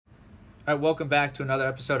All right, welcome back to another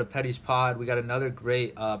episode of Petty's Pod. We got another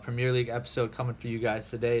great Premier League episode coming for you guys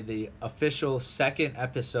today. The official second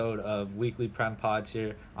episode of weekly Prem Pods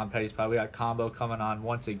here on Petty's Pod. We got Kombo coming on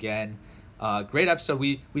once again. Great episode.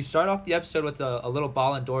 We start off the episode with a little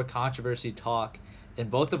Ballon d'Or controversy talk. In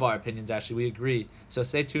both of our opinions, actually, we agree. So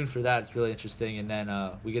stay tuned for that. It's really interesting. And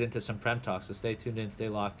then we get into some Prem talk. So stay tuned in, stay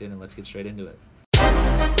locked in, and let's get straight into it.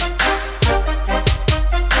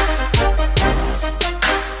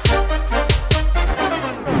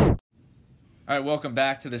 All right, welcome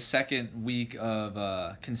back to the second week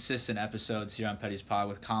of consistent episodes here on Petty's Pod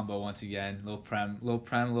with Kombo once again.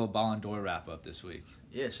 Little Ballon d'Or wrap up this week.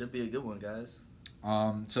 Yeah, it should be a good one, guys.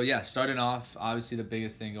 Starting off, obviously the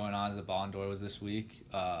biggest thing going on is the Ballon d'Or was this week.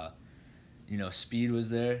 Speed was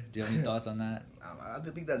there. Do you have any thoughts on that? I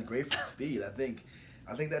think that's great for Speed.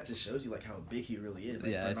 I think that just shows you like how big he really is.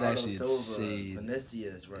 Like, yeah, Bernardo it's actually Silva, insane.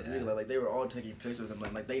 Vinicius, Rodrigo, Yeah. Like they were all taking pictures of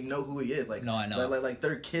him. Like they know who he is. Like No, I know. Like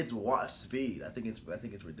their kids watch Speed. I think it's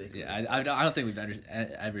ridiculous. Yeah, I don't think we've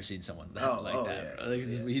ever seen someone that. Yeah, bro. Like,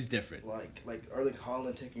 yeah. He's different. Like Erling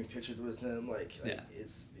Haaland taking pictures with him.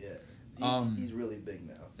 He's really big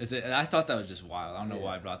now. I thought that was just wild. I don't know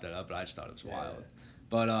why I brought that up, but I just thought it was wild.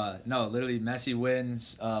 But no, literally Messi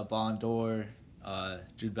wins Ballon d'Or.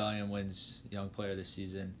 Jude Bellingham wins Young Player this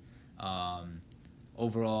season.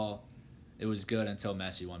 Overall, it was good until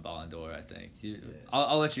Messi won Ballon d'Or, I think.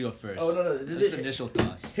 I'll let you go first. Oh, no. Just initial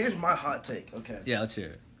thoughts. Here's my hot take. Okay. Yeah, let's hear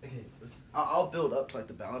it. Okay, I'll build up to like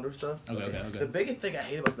the Ballon d'Or stuff. Okay. The biggest thing I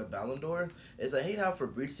hate about the Ballon d'Or is I hate how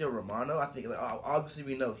Fabrizio Romano. I think obviously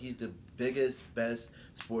we know he's the biggest, best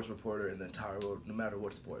sports reporter in the entire world, no matter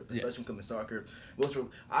what sport, especially when it comes to soccer.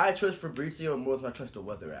 I trust Fabrizio more than I trust the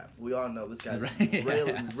weather app. We all know this guy's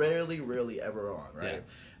rarely ever on, right? Yeah.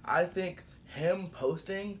 I think him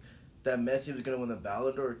posting that Messi was going to win the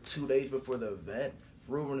Ballon d'Or 2 days before the event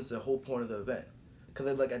ruins the whole point of the event.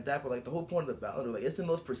 Because like at that point, like the whole point of the Ballon d'Or, like it's the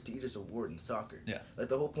most prestigious award in soccer. Yeah. Like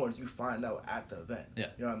the whole point is you find out at the event. Yeah.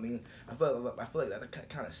 You know what I mean? I feel like that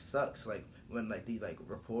kind of sucks. Like when like these like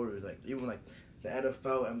reporters, like even like the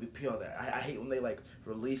NFL MVP, all that. I hate when they like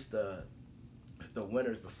release the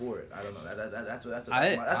winners before it. I don't know.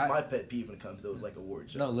 That's my pet peeve when it comes to those like award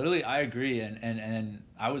shows. No, literally, I agree. And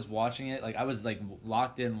I was watching it, like I was like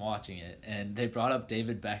locked in watching it, and they brought up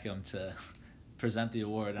David Beckham to present the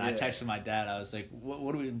award, and I texted my dad. I was like,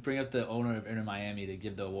 "What do we bring up the owner of Inter Miami to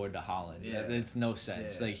give the award to Haaland? Yeah. It's no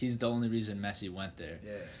sense. Yeah. Like he's the only reason Messi went there."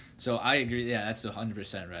 Yeah. So I agree. Yeah, that's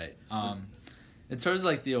 100% right. In terms of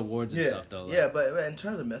like the awards and stuff, though. Like, but in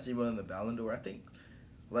terms of Messi winning the Ballon d'Or, I think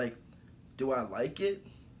like. Do I like it?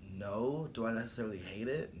 No. Do I necessarily hate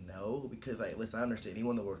it? No. Because like, listen, I understand he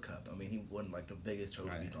won the World Cup. I mean, he won like the biggest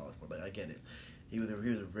trophy in all sport. Like, I get it. He was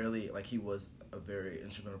a very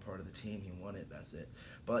instrumental part of the team. He won it. That's it.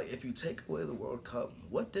 But like, if you take away the World Cup,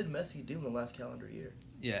 what did Messi do in the last calendar year?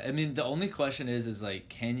 Yeah, I mean, the only question is like,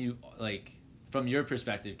 can you like, from your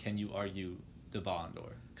perspective, can you argue the Ballon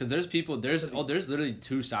d'Or? Because there's literally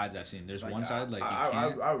two sides I've seen. There's like, one side like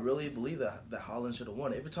I really believe that Haaland should have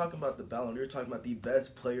won it. If you're talking about the Ballon, you're talking about the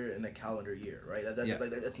best player in the calendar year, right?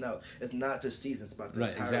 It's not just seasons, it's about the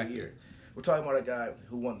entire year. We're talking about a guy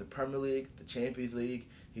who won the Premier League, the Champions League.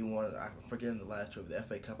 He won, I'm forgetting the last trophy, the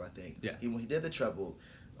FA Cup, I think. Yeah. He did the treble,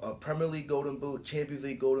 Premier League Golden Boot, Champions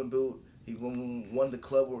League Golden Boot. He won the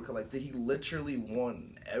Club World Cup. Like he literally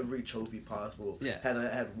won every trophy possible. Yeah.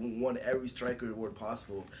 Had won every striker award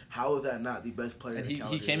possible. How is that not the best player? And in the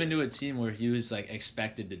calendar he came year? into a team where he was like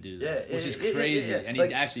expected to do that, which is crazy, and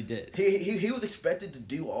he actually did. He was expected to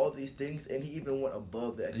do all these things, and he even went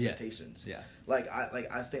above the expectations. Yeah.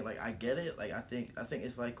 I think I get it. Like I think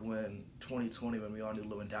it's like when 2020 when we all knew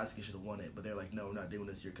Lewandowski should have won it, but they're like, no, we're not doing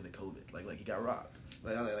this year because of COVID. Like he got robbed.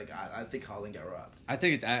 I think Haaland got robbed. I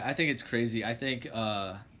think it's crazy. I think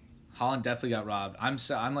Haaland definitely got robbed.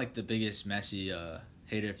 I'm like the biggest Messi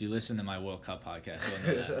hater. If you listen to my World Cup podcast,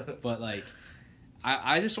 you'll know that. But like,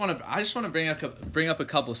 I just want to bring up a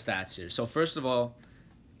couple stats here. So first of all,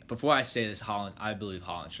 before I say this, I believe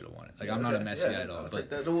Haaland should have won it. Like I'm not a Messi idol,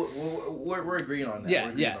 but we're agreeing on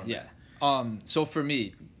that. Yeah. So for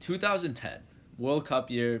me, 2010 World Cup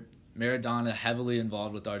year. Maradona heavily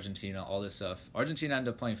involved with Argentina, all this stuff. Argentina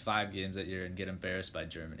ended up playing 5 games that year and get embarrassed by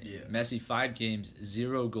Germany. Yeah. Messi, 5 games,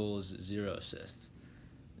 0 goals, 0 assists.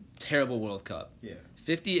 Terrible World Cup. Yeah.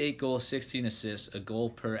 58 goals, 16 assists, a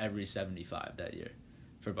goal per every 75 that year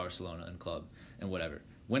for Barcelona and club and whatever.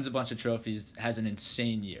 Wins a bunch of trophies, has an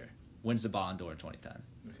insane year. Wins the Ballon d'Or in 2010.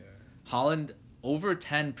 Okay. Haaland, over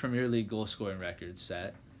 10 Premier League goal-scoring records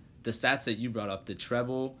set. The stats that you brought up, the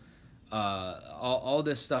treble, all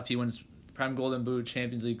this stuff, he wins Prem Golden Boot,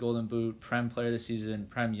 Champions League Golden Boot, Prem Player of the Season,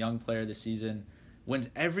 Prem Young Player of the Season, wins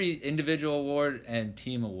every individual award and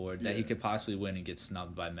team award that he could possibly win and gets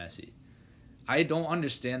snubbed by Messi. I don't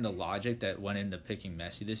understand the logic that went into picking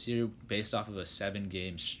Messi this year based off of a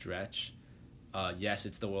 7-game stretch. Yes,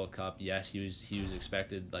 it's the World Cup. Yes, he was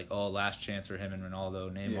expected, like, last chance for him and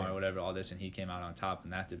Ronaldo, Neymar, whatever, all this, and he came out on top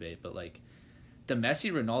in that debate. But, like, the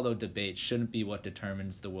Messi-Ronaldo debate shouldn't be what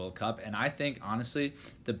determines the World Cup. And I think, honestly,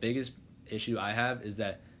 the biggest issue I have is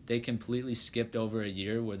that they completely skipped over a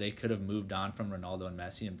year where they could have moved on from Ronaldo and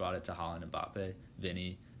Messi and brought it to Haaland, Mbappe,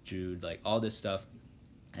 Vinny, Jude, like, all this stuff.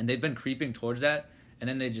 And they've been creeping towards that, and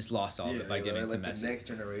then they just lost all of it by giving it to Messi. The next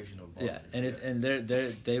generation of ballers. Yeah, and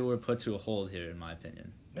they were put to a hold here, in my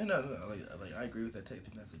opinion. No. Like I agree with that take. I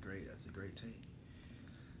think that's a great take.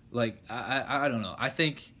 Like I don't know. I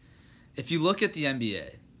think if you look at the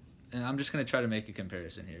NBA, and I'm just gonna try to make a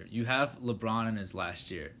comparison here. You have LeBron in his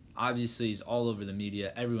last year. Obviously, he's all over the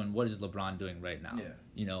media. Everyone, what is LeBron doing right now?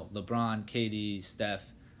 Yeah. LeBron, KD, Steph,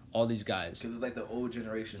 all these guys. Because it's like the old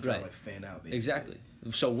generation trying to like fan out. Basically. Exactly.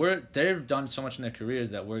 So they've done so much in their careers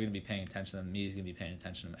that we're going to be paying attention to them. Me's going to be paying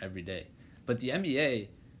attention to them every day. But the NBA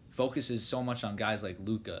focuses so much on guys like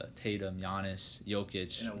Luka, Tatum, Giannis,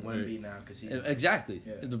 Jokic. And Wemby now because exactly.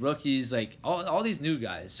 Yeah. The rookies, like all these new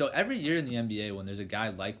guys. So every year in the NBA, when there's a guy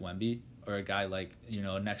like Wemby or a guy like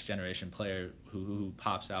a next generation player who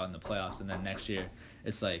pops out in the playoffs, and then next year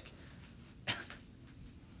it's like.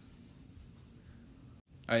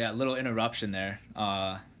 Oh yeah, little interruption there.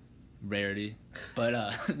 Rarity.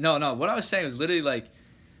 But no, what I was saying was literally like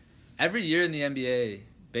every year in the NBA,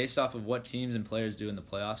 based off of what teams and players do in the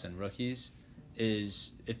playoffs and rookies,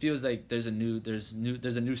 it feels like there's a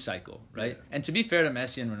new cycle, right? Yeah. And to be fair to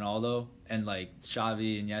Messi and Ronaldo and like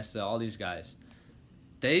Xavi and Iniesta, all these guys,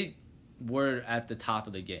 they were at the top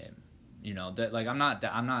of the game. That like I'm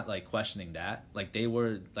not like questioning that. Like they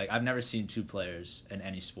were like I've never seen two players in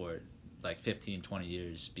any sport like 15, 20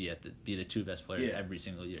 years be the two best players every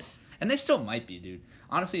single year. And they still might be, dude.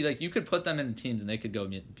 Honestly, like, you could put them in teams and they could go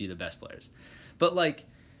be the best players. But, like,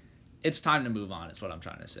 it's time to move on is what I'm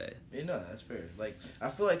trying to say. That's fair. Like, I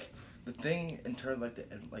feel like the thing in terms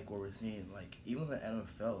of, like what we're seeing, like, even the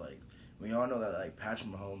NFL, like, we all know that, like, Patrick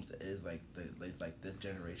Mahomes is, like, this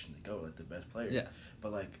generation to go, like, the best player. Yeah.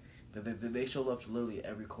 But, like, they show love to literally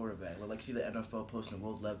every quarterback. Like, see the NFL posting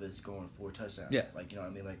Will Levis scoring 4 touchdowns. Yeah. Like, you know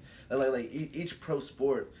what I mean? Like each pro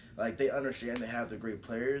sport, like, they understand they have the great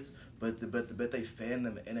players, but they fan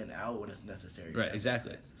them in and out when it's necessary. Right,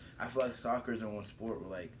 exactly. I feel like soccer is in one sport where,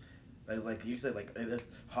 like you said, like, if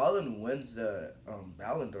Haaland wins the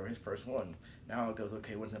Ballon d'Or, his first one, now it goes,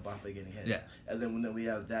 okay, when's Mbappe getting hit? Yeah. And then we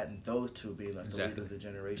have that and those two being, like, the leader of the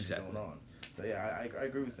generation going on. So, yeah, I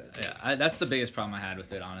agree with that. Yeah, that's the biggest problem I had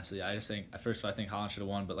with it, honestly. I just think, first of all, I think Haaland should have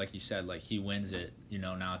won, but like you said, like, he wins it,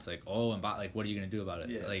 now it's like, and like, what are you going to do about it?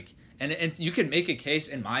 Yeah. Like, and you can make a case,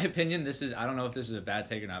 in my opinion, I don't know if this is a bad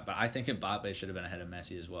take or not, but I think Mbappe should have been ahead of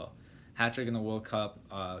Messi as well. Hat-trick in the World Cup,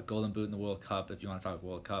 Golden Boot in the World Cup, if you want to talk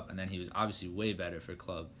World Cup, and then he was obviously way better for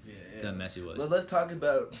club than Messi was. Let's talk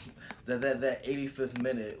about that 85th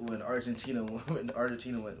minute when Argentina went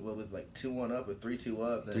with like 2-1 up or 3-2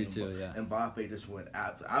 up. 3-2, yeah. Mbappe just went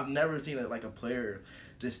out. I've never seen a player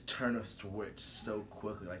just turn a switch so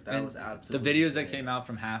quickly. Like, that was absolutely the videos insane. that came out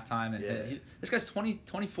from halftime, and this guy's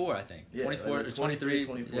 24, I think. Yeah, 24 like or 23.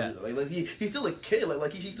 24. Yeah. Like he's still a kid.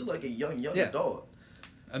 Like he's still like a young adult.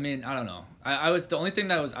 I mean, I don't know. I was the only thing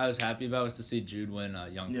that I was happy about was to see Jude win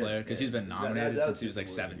Young Player because he's been nominated since he was like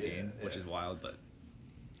 17, which is wild.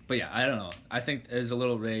 But yeah, I don't know. I think it's a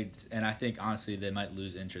little rigged, and I think honestly they might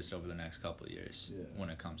lose interest over the next couple of years when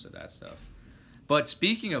it comes to that stuff. But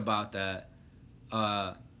speaking about that,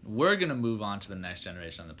 we're gonna move on to the next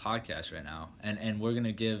generation on the podcast right now, and we're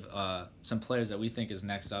gonna give some players that we think is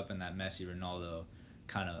next up in that Messi Ronaldo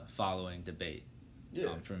kind of following debate.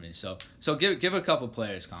 For me, so give a couple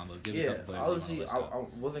players, Kombo. Give a couple players. Obviously,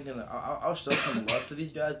 I'll show some love to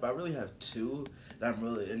these guys, but I really have two that I'm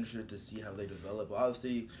really interested to see how they develop.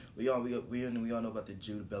 Obviously, we all know about the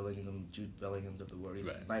Jude Bellinghams of the world. He's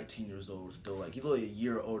 19 years old, still like he's only a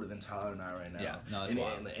year older than Tyler and I right now. Yeah, no, that's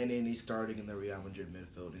wild. And then he's starting in the Real Madrid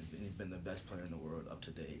midfield, and he's been the best player in the world up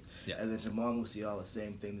to date. Yeah. And then Jamal Musiala,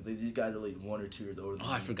 same thing. These guys are like 1 or 2 years older.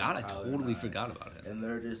 I forgot. I totally forgot about it. And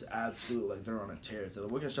they're just absolute they're on a tear. So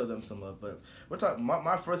we're gonna show them some love. But we're talking.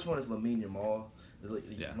 My first one is Lamine Yamal.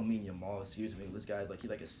 Lamine Yamal, excuse me. This guy, like, he's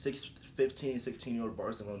like a 16-year-old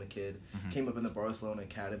Barcelona kid, came up in the Barcelona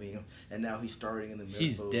academy, and now he's starting in the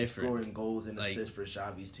midfield, scoring goals and assists for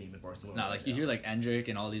Xavi's team in Barcelona. No, like, you hear, like, Endrick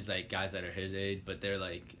and all these, like, guys that are his age, but they're,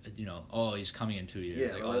 like, he's coming in 2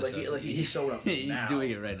 years. Yeah, he's showing up he's now.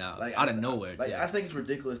 doing it right now, like, out of nowhere. Like, I think it's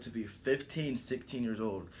ridiculous to be 15, 16 years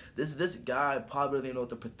old. This guy probably doesn't even know what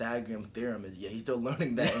the Pythagorean theorem is yet. He's still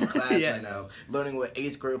learning that in class right now. Learning what A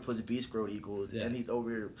squared plus B squared equals. Yeah. And he's over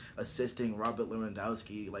here assisting Robert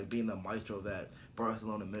Lewandowski, like, being the maestro of that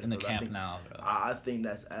Barcelona midfield. In the camp now, bro. I think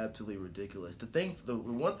that's absolutely ridiculous. The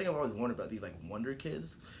one thing I've always wondered about these, like, wonder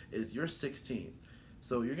kids is you're 16.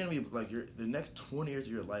 So you're going to be, like, the next 20 years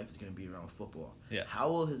of your life is going to be around football. Yeah. How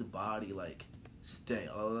will his body, like, stay?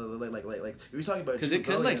 Like, if you're talking about because it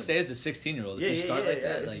could, like, stay as a 16-year-old. If you start like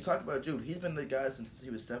that. If you talk about Jude, he's been the guy since he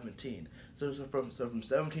was 17. So from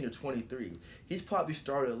 17 to 23, he's probably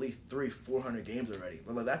started at least 300-400 games already.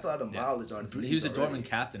 Like, that's a lot of mileage on his He was a Dortmund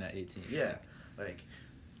captain at 18. Yeah, like,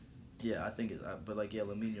 yeah, I think it's, but like, yeah,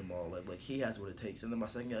 Lamine Yamal, like he has what it takes. And then my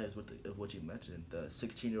second guy is what you mentioned, the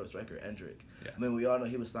 16-year-old striker Endrick. Yeah. I mean, we all know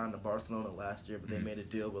he was signed to Barcelona last year, but they made a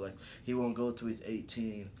deal where, like, he won't go till he's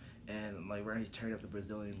 18. And, like, right, he's turning up the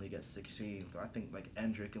Brazilian league at 16. So I think, like,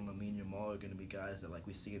 Endrick and Lamine Yamal are going to be guys that, like,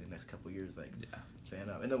 we see in the next couple of years, like, fan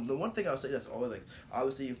up. And the one thing I'll say that's always, like,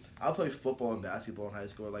 obviously, I played football and basketball in high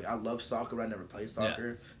school. Like, I love soccer, but I never played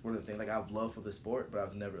soccer. Yeah. One of the things, like, I have love for the sport, but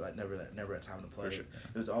I've never had time to play. Sure.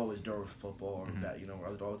 It was always during football or that, I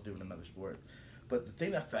was always doing another sport. But the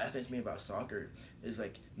thing that fascinates me about soccer is,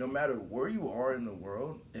 like, no matter where you are in the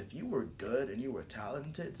world, if you were good and you were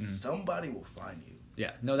talented, somebody will find you.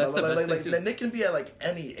 Yeah, no, that's the best thing too. And they can be at, like,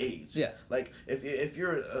 any age. Yeah. Like, if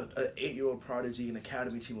you're an 8-year-old prodigy, an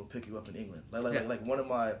academy team will pick you up in England. Like one of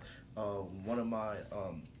my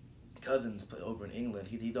cousins play over in England.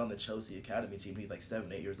 He's on the Chelsea academy team. He's like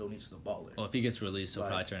 7, 8 years old. He's just a baller. Well, if he gets released, he'll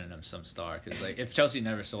probably turn into some star. Because, like, if Chelsea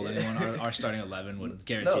never sold anyone, our starting 11 would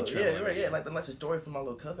guarantee trouble. Yeah. Like, the story from my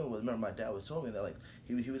little cousin was, remember, my dad was told me that, like,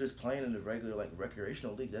 he was just playing in the regular, like,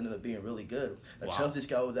 recreational leagues. Ended up being really good. A Chelsea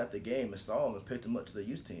scout was at the game and saw him and picked him up to the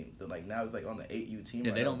youth team. So, like, now he's, like, on the 8U team.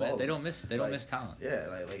 Yeah, they don't miss talent. Yeah,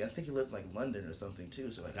 like I think he lives in, like, London or something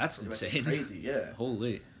too. So, like, that's insane. Like, crazy. Yeah.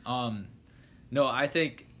 Holy. No, I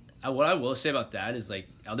think. What I will say about that is, like,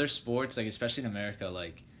 other sports, like, especially in America,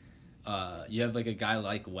 like, you have, like, a guy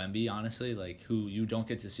like Wemby, honestly, like, who you don't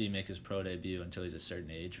get to see make his pro debut until he's a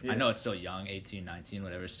certain age. Yeah. I know it's still young, 18, 19,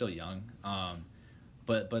 whatever, it's still young.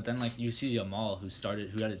 But then, like, you see Yamal,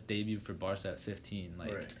 who had his debut for Barca at 15,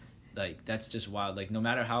 like, right. Like, that's just wild. Like, no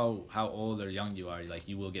matter how old or young you are, like,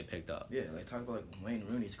 you will get picked up. Yeah, like, talk about, like, Wayne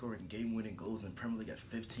Rooney scoring game-winning goals in the Premier League at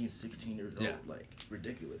 15, 16 years old. Like,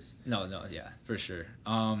 ridiculous. No, yeah, for sure.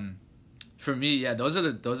 For me, yeah, those are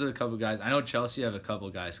the couple guys. I know Chelsea have a couple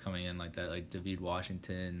guys coming in like that, like David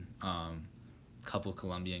Washington, couple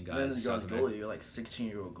Colombian guys. And then you're goalie, you're like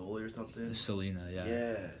 16-year-old goalie or something. Selena,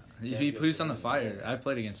 yeah. Yeah. He plays on the Fire. Yeah. I've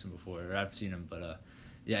played against him before. Or I've seen him, but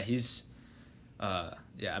yeah, he's.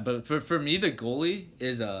 But for me, the goalie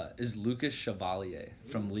is Lucas Chevalier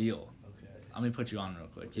from Lille. Okay. I'm gonna put you on real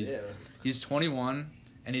quick. He's 21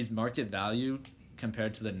 and he's market value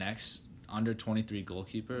compared to the next under 23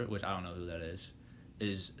 goalkeeper, which I don't know who that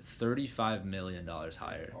is $35 million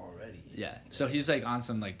higher already. Yeah, so he's like on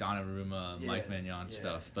some like Donnarumma, Mike Maignan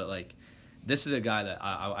stuff, but like this is a guy that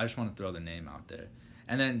I just want to throw the name out there.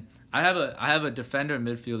 And then I have a defender,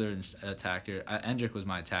 midfielder, and attacker. Endrick was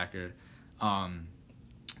my attacker.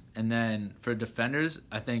 And then for defenders,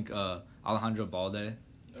 I think Alejandro Balde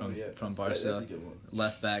from Barca, that's a good one.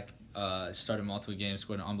 Left back, started multiple games,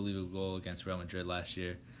 scored an unbelievable goal against Real Madrid last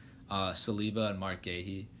year. Saliba and Mark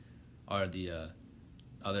Gahey are the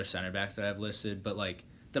other center backs that I've listed. But like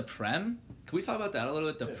the Prem, can we talk about that a little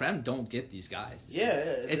bit? The Prem don't get these guys.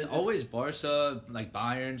 It's always Barca, like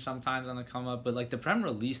Bayern sometimes on the come up, but like the Prem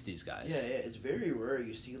release these guys. Yeah, it's very rare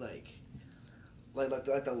you see like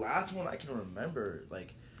the last one I can remember,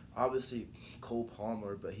 like obviously Cole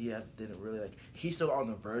Palmer, but didn't really like, he's still on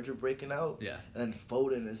the verge of breaking out. Yeah. And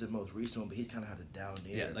Foden is the most recent one, but he's kind of had a down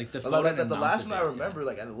year. Yeah, like the last one I remember,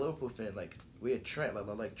 like as a Liverpool fan, like we had Trent,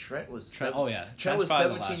 like Trent was Trent was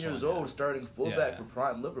 17 years old, starting fullback for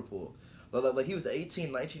prime Liverpool. Like he was 18,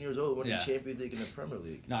 19 years old winning Champions League in the Premier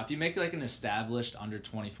League. No, if you make like an established under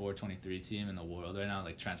 24, 23 team in the world right now,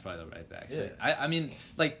 like Trent's probably the right back. So, I mean,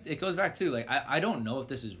 like it goes back to like I don't know if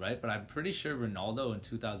this is right, but I'm pretty sure Ronaldo in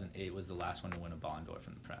 2008 was the last one to win a Ballon d'Or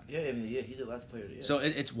from the Prem. Yeah, I mean, he's the last player. Yeah. So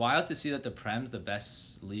it's wild to see that the Prem's the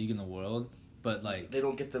best league in the world, but like they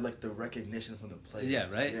don't get the recognition from the players. Yeah,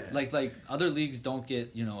 right. Yeah. Like other leagues don't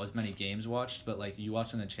get as many games watched, but like you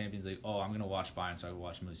watch in the Champions League. Oh, I'm gonna watch Bayern so I can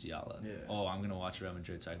watch Musiala. Yeah. Oh, I'm gonna watch Real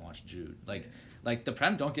Madrid so I can watch Jude. Like the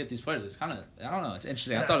Prem don't get these players. It's kind of I don't know. It's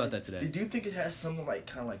interesting. I thought about that today. Do you think it has something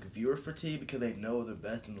like viewer fatigue because they know the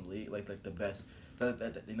best in the league, like the best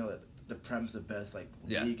that they know that the Prem's the best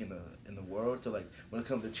league in the world. So like when it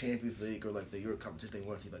comes to Champions League or like the Euro competition, they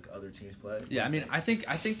want to see like other teams play. Yeah, I mean, I think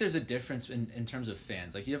there's a difference in terms of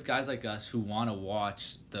fans. Like you have guys like us who want to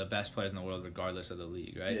watch the best players in the world regardless of the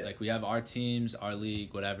league, right? Yeah. Like we have our teams, our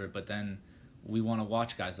league, whatever, but then we want to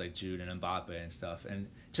watch guys like Jude and Mbappe and stuff. And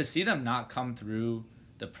to see them not come through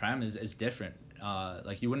the Prem is different.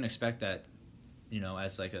 Like you wouldn't expect that,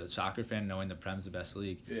 as like a soccer fan knowing the Prem's the best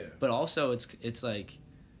league. Yeah. But also it's like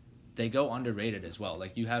they go underrated as well.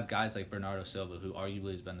 Like you have guys like Bernardo Silva, who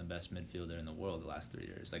arguably has been the best midfielder in the world the last 3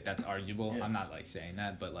 years. Like that's arguable. Yeah. I'm not like saying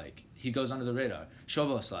that, but like he goes under the radar.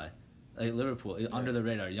 Szoboszlai, like Liverpool, under the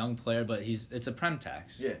radar, young player, but it's a Prem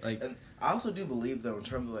tax. Yeah. Like, and I also do believe though in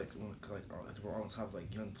terms of like we're on top of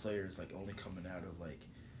like young players like only coming out of like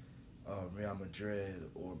Real Madrid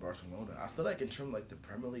or Barcelona. I feel like in terms of like the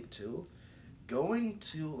Premier League too, going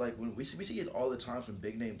to like when we see it all the time from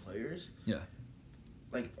big name players. Yeah.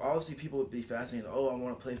 Like obviously people would be fascinated. Oh, I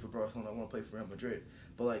want to play for Barcelona. I want to play for Real Madrid.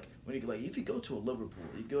 But like when you if you go to a Liverpool,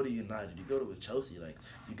 you go to United, you go to a Chelsea. Like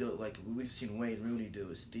you go like we've seen Wayne Rooney do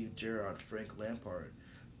it, Steve Gerrard, Frank Lampard.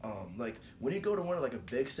 Like when you go to one of like a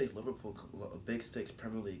Big Six Liverpool, a Big Six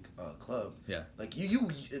Premier League club. Yeah. Like you're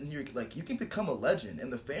like you can become a legend,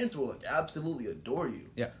 and the fans will like absolutely adore you.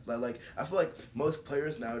 Yeah. Like I feel like most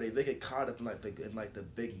players nowadays they get caught up in the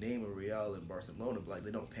big name of Real and Barcelona, but like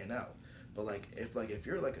they don't pan out. But if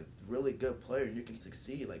you're like a really good player and you can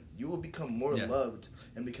succeed, like you will become more loved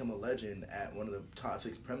and become a legend at one of the top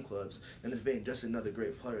 6 Prem clubs than as being just another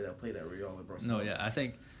great player that played at Real or Barcelona. No, yeah, I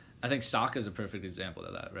think Saka's a perfect example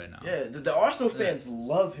of that right now. Yeah, the Arsenal fans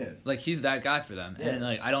love him. Like he's that guy for them, yes. and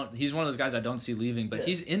like he's one of those guys I don't see leaving, but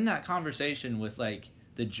he's in that conversation with like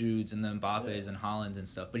the Judes and the Mbappes and Haalands and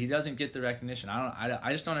stuff, but he doesn't get the recognition.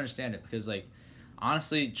 I just don't understand it because like.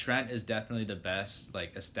 Honestly, Trent is definitely the best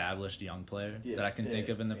like established young player that I can think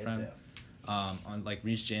of in the Prem. On like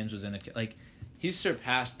Reece James was in he's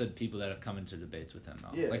surpassed the people that have come into debates with him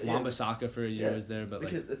now. Wan-Bissaka for a year was there, but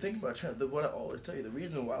because the thing about Trent, what I always tell you, the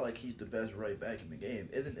reason why like he's the best right back in the game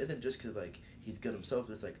isn't just because like he's good himself.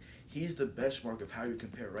 It's like he's the benchmark of how you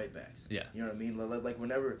compare right backs. Yeah, you know what I mean. Like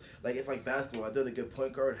whenever if like basketball, if they're the good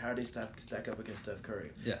point guard, how do they stack up against Steph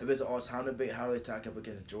Curry? Yeah. If it's an all-time debate, how do they stack up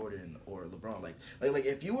against Jordan or LeBron? Like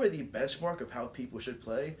if you were the benchmark of how people should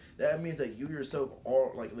play, that means that you yourself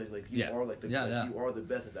are you are the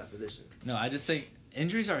best at that position. No, I just think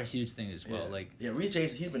injuries are a huge thing as well. Reece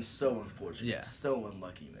James, he's been so unfortunate, so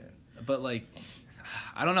unlucky, man. But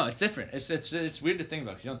I don't know. It's different. It's weird to think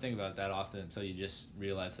about because you don't think about it that often until you just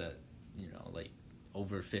realize that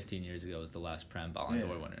over 15 years ago was the last Prem Ballon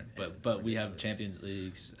d'Or winner. But we have Champions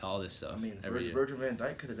Leagues, all this stuff. I mean, Virgil van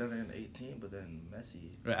Dijk could have done it in 18, but then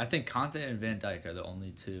Messi. Right, I think Conte and Van Dijk are the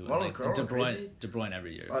only two. And De Bruyne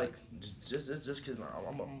every year. Like just because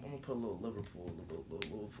I'm gonna put a little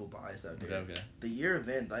Liverpool bias out there. Okay. The year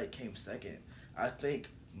Van Dijk came second, I think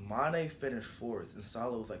Mane finished 4th and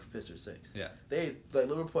Salah was 5th or 6th. Yeah.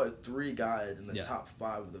 Liverpool had 3 guys in the top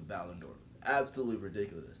 5 of the Ballon d'Or. Absolutely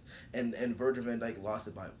ridiculous. And Virgil van Dijk lost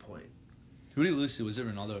it by a point. Who did he lose to? Was it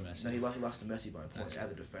Ronaldo or Messi? No, he lost to Messi by a point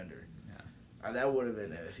as a defender. Yeah. That would have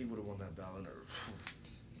been if he would have won that Ballon d'Or.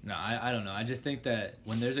 No, I don't know. I just think that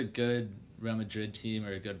when there's a good Real Madrid team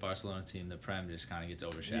or a good Barcelona team, the Prem just kind of gets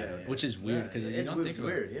overshadowed, which is weird because you don't think about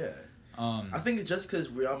it. It's weird, yeah. I think it's just because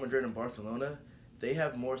Real Madrid and Barcelona, they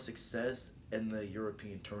have more success in the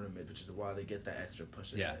European tournament, which is why they get that extra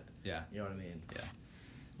push ahead. Yeah. You know what I mean? Yeah.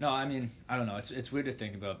 No, I mean, I don't know. It's weird to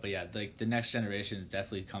think about, but yeah, the next generation is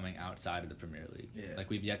definitely coming outside of the Premier League. Yeah.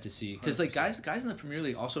 We've yet to see because guys in the Premier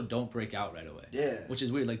League also don't break out right away. Yeah. Which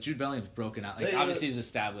is weird. Jude Bellingham's broken out. Obviously he's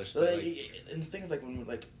established. But and the thing is, when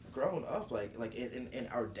we're growing up, in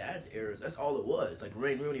our dad's eras, that's all it was.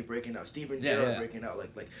 Wayne Rooney breaking out, Steven Gerrard breaking out.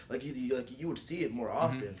 You would see it more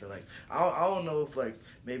often. Mm-hmm. So I don't know if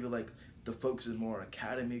maybe the focus is more on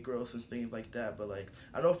academy growth and things like that. But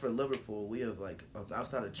I know for Liverpool, we have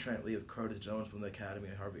outside of Trent, we have Curtis Jones from the academy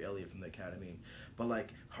and Harvey Elliott from the academy.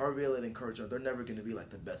 But Harvey Elliott and Curtis Jones, they're never going to be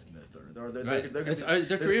the best midfielder.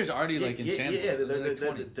 Their careers are already in shambles. Yeah,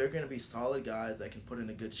 they're going to be solid guys that can put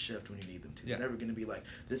in a good shift when you need them to. Yeah. They're never going to be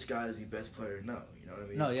this guy is the best player. No, you know what I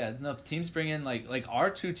mean? No, yeah, no. Teams bring in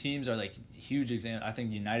our 2 teams are huge examples. I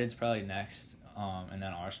think United's probably next, and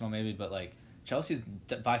then Arsenal maybe. But Chelsea's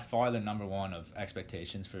by far the number one of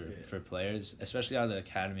expectations for players, especially out of the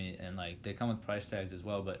academy, and like they come with price tags as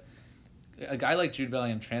well. But a guy like Jude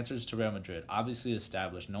Bellingham transfers to Real Madrid, obviously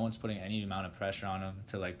established. No one's putting any amount of pressure on him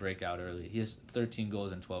to like break out early. He has 13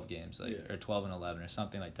 goals in 12 games, or 12 and 11, or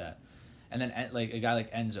something like that. And then like a guy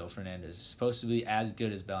like Enzo Fernandez is supposed to be as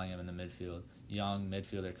good as Bellingham in the midfield. Young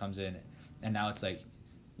midfielder comes in, and now it's like,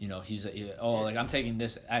 he's like I'm taking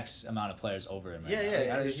this X amount of players over him.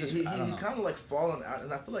 He's kind of like fallen out,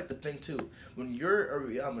 and I feel like the thing too, when you're a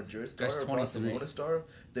Real Madrid star or a Barcelona star,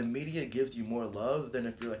 the media gives you more love than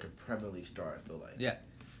if you're like a Premier League star. I feel like. Yeah,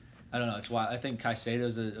 I don't know. It's why I think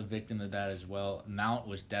Caicedo's a victim of that as well. Mount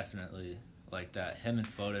was definitely like that. Him and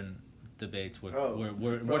Foden debates were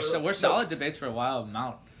solid debates for a while.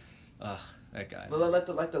 Mount, that guy. But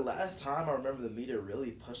like the last time I remember the media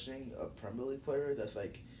really pushing a Premier League player that's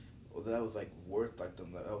like, that was like worth like the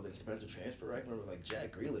expensive transfer. Right? I remember like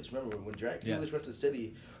Jack Grealish. Remember when Jack Grealish went to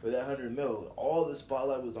City with that $100 million, all the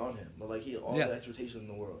spotlight was on him. Like he had all the expectations in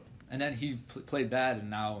the world. And then he played bad, and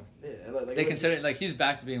now they consider like he's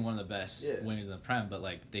back to being one of the best wingers in the Prem. But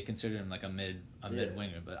like they consider him like a mid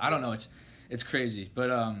winger. But I don't know. It's crazy.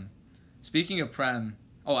 But speaking of Prem,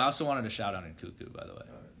 I also wanted to shout out Nkunku, by the way,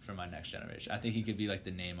 for my next generation. I think he could be like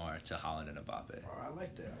the Neymar to Haaland and Mbappe. Oh, I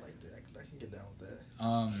like that. I can get down with that.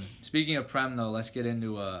 Speaking of Prem, though, let's get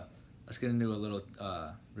into a little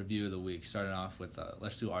review of the week. Starting off with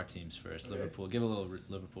let's do our teams first. Okay. Liverpool. Give a little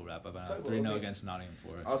Liverpool wrap up. 3-0 against Nottingham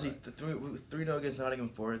Forest. Obviously, 3-0 against Nottingham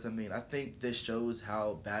Forest. I mean, I think this shows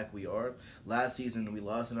how back we are. Last season, we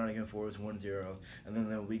lost to Nottingham Forest 1-0, and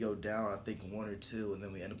then we go down, I think, 1 or 2, and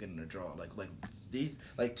then we end up getting a draw. These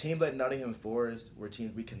teams like Nottingham Forest were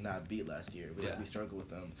teams we could not beat last year. We struggled with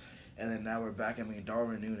them. And then now we're back. I mean,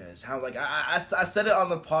 Darwin Núñez. How I said it on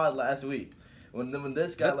the pod last week. When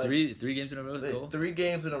this guy three games in a row with a goal? 3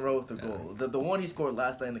 games in a row with a goal. The one he scored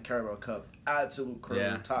last night in the Carabao Cup, absolute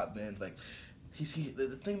career top man. Like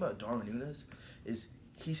the thing about Darwin Núñez is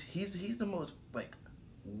he's the most like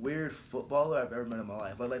weird footballer I've ever met in my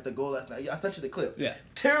life. Like the goal last night. I sent you the clip. Yeah.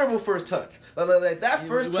 Terrible first touch. Like that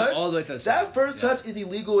first touch. That first touch is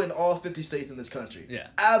illegal in all 50 states in this country. Yeah.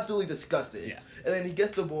 Absolutely disgusting. Yeah. And then he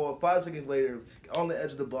gets the ball 5 seconds later on the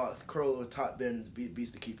edge of the box, curl or top bend and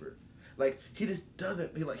beats the keeper. Like he just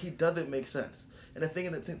doesn't. He doesn't make sense. And the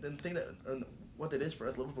thing that what it is for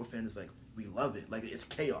us Liverpool fans is like we love it. Like it's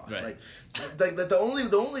chaos. Right. Like the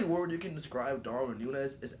only word you can describe Darwin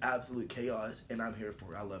Núñez is absolute chaos, and I'm here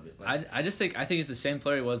for it. I love it. Like, I think he's the same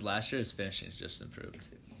player he was last year. His finishing is just improved.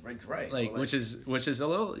 Right. Like which is a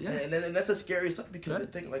little And that's a scary stuff because the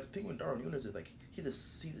thing with Darwin Núñez is like he's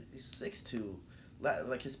 6'2",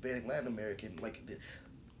 like Hispanic, Latin American, like.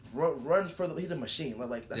 Runs for he's a machine. I feel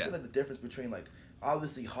like the difference between like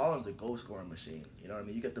obviously Haaland's a goal scoring machine. You know what I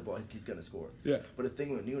mean? You get the ball, he's gonna score. Yeah. But the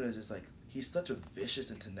thing with Núñez is like he's such a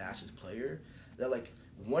vicious and tenacious player that like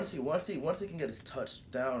once he can get his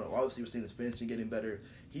touch down, obviously we're seeing his finishing getting better.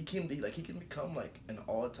 He can become like an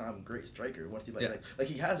all time great striker once he like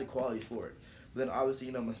he has the quality for it. Then obviously,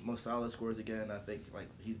 Mo Salah scores again. I think like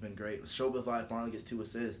he's been great. Szoboszlai finally gets 2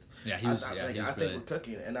 assists. Yeah, I think we're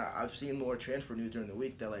cooking. And I've seen more transfer news during the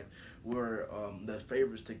week that like we're the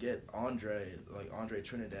favorites to get Andre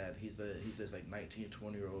Trinidad. He's this like 19,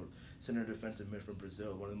 20-year-old center defensive mid from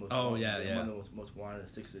Brazil. One of the most wanted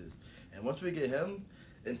sixes. And once we get him.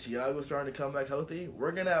 And Thiago's starting to come back healthy,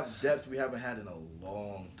 we're gonna have depth we haven't had in a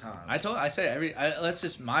long time.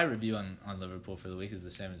 My review on Liverpool for the week is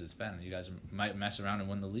the same as it's been. You guys might mess around and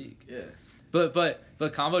win the league. Yeah. But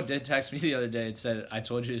Kombo did text me the other day and said, "I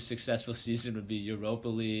told you a successful season would be Europa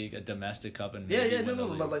League, a domestic cup, and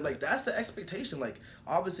like that's the expectation. Like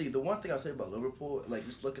obviously, the one thing I'll say about Liverpool, like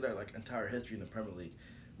just look at our like entire history in the Premier League,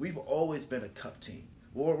 we've always been a cup team.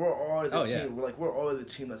 We're always a team. Yeah. We're always a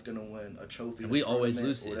team that's gonna win a trophy. We always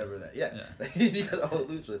lose, or whatever that. Yeah. You guys always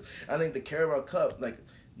lose with. I think the Carabao Cup, like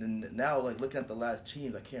now, like looking at the last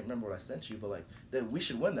teams, I can't remember what I sent you, but like that we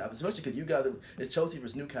should win that, especially because you guys it's Chelsea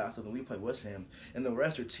versus Newcastle, and we play West Ham, and the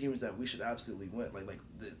rest are teams that we should absolutely win.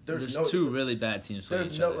 There's two really bad teams.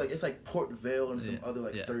 There's no like it's like Port Vale and some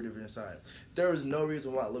other third division side. There is no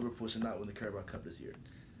reason why Liverpool should not win the Carabao Cup this year.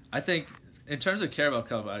 I think. In terms of Carabao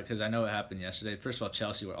Cup, because I know it happened yesterday. First of all,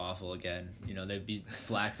 Chelsea were awful again. They beat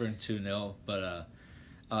Blackburn 2-0. But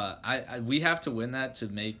we have to win that to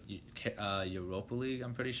make Europa League,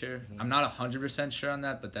 I'm pretty sure. Mm-hmm. I'm not 100% sure on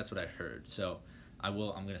that, but that's what I heard. So I'm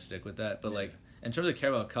going to stick with that. But, in terms of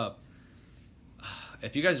Carabao Cup,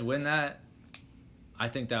 if you guys win that, I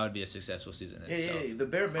think that would be a successful season. Yeah. The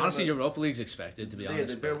bare minimum. Honestly, Europa League's expected, to be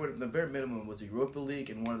honest. The bare minimum was the Europa League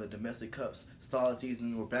and one of the domestic cups. Solid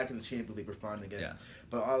season. We're back in the Champions League. We're fine again. Yeah.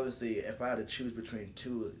 But obviously, if I had to choose between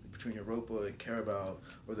Europa and Carabao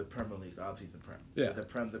or the Premier League, obviously the Prem. Yeah.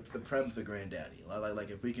 The Prem's the granddaddy. Like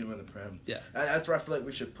if we can win the Prem. Yeah. That's where I feel like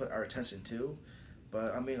we should put our attention to.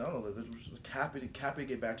 But, I mean, I don't know. Just happy to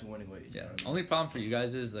get back to winning ways. Yeah. You know what I mean? Only problem for you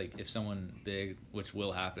guys is, like, if someone big, which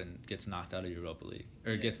will happen, gets knocked out of Europa League.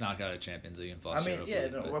 Or gets knocked out of Champions League and falls to Europa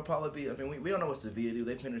League. We'll probably be... I mean, we don't know what Sevilla do.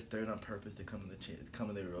 They finished third on purpose to come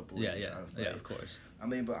to the Europa League. Yeah, of course. I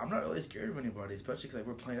mean, but I'm not really scared of anybody, especially because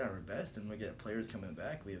we're playing at our best and we get players coming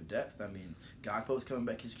back. We have depth. I mean, Gakpo's coming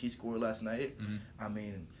back. He scored last night. Mm-hmm. I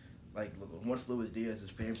mean... Like, once Luis Diaz's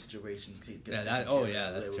family situation gets that's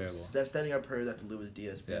terrible. Sending our prayers out to Luis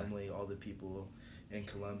Diaz's family, all the people in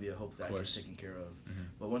Colombia, hope that gets taken care of. Mm-hmm.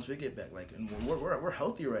 But once we get back, like, and we're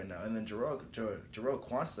healthy right now. And then Jerome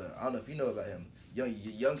Kwanzaa, I don't know if you know about him,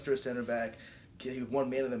 youngster center back. He won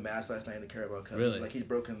man of the match last night in the Carabao Cup. Really? He's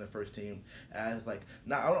broken in the first team as I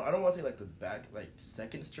don't want to say like the back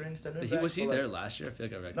second string center back. Was he there last year? I feel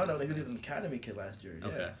like I recognized. No, he was an academy kid last year.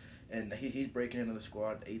 Okay. Yeah. And he's breaking into the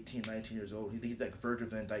squad, 18, 19 years old. He's like Virgil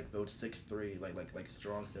van Dijk built 6'3", like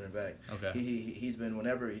strong center back. Okay. He's been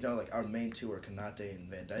whenever like our main two are Konate and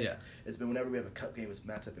Van Dijk. Yeah. It's been whenever we have a cup game, it's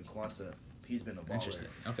Matip and Kwanzaa. He's been a baller. Interesting.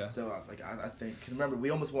 Okay. So I think because remember we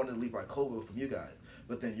almost wanted to leave our Kombo from you guys,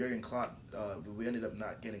 but then Jurgen Klopp we ended up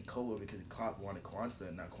not getting Kombo because Klopp wanted Kwanzaa,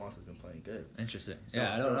 and now Kwanzaa's been playing good. Interesting. So,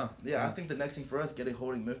 I don't know. Yeah, I think the next thing for us, get a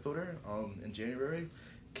holding midfielder in January.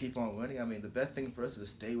 Keep on winning. I mean, the best thing for us is to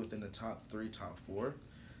stay within the top 3, top 4,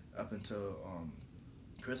 up until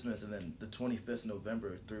Christmas, and then the 25th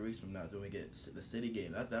November, 3 weeks from now, when we get the City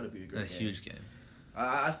game. That'll be a great game. Huge game.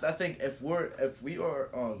 I think if we are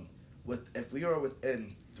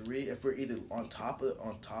within 3, if we're either on top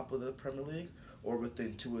of the Premier League or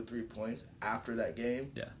within 2 or 3 points after that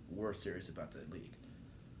game, we're serious about the league.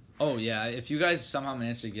 Oh yeah, if you guys somehow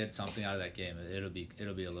manage to get something out of that game, it'll be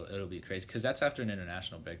crazy because that's after an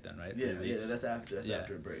international break, then, right? Yeah, that's after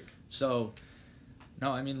a break. So,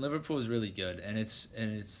 no, I mean Liverpool is really good, and I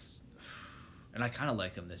kind of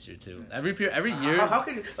like them this year too. Every year. How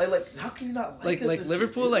can you not like us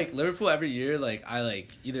Liverpool? Year? Like Liverpool every year. Like I like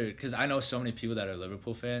either because I know so many people that are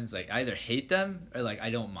Liverpool fans. Like I either hate them or like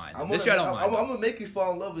I don't mind. This year I don't mind. I'm gonna make you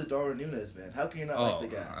fall in love with Darwin Núñez, man. How can you not like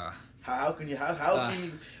the guy? How can you?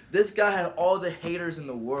 This guy had all the haters in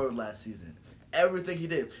the world last season. Everything he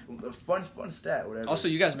did. The fun stat, whatever. Also,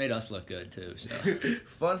 you guys made us look good too. So.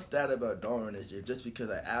 Fun stat about Darwin this year, just because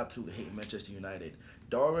I absolutely hate Manchester United.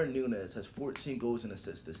 Darwin Núñez has 14 goals and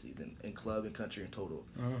assists this season in club and country in total.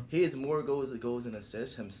 Uh-huh. He has more goals and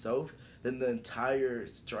assists himself than the entire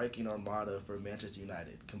striking armada for Manchester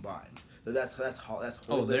United combined. So that's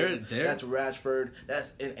Holden, that's Rashford,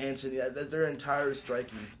 that's Anthony. That's their entire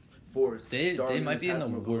striking force. They might be in the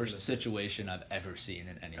worst situation I've ever seen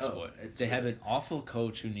in any sport. They have an awful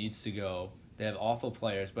coach who needs to go. They have awful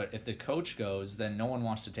players, but if the coach goes, then no one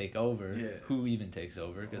wants to take over. Yeah. Who even takes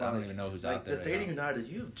over? Because I don't even know who's out there. The Stadium United,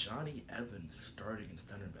 you have Johnny Evans starting in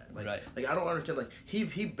center back. Like I don't understand. Like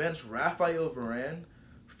he benched Rafael Varane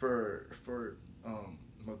for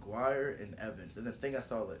Maguire and Evans. And the thing I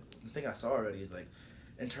saw already is like,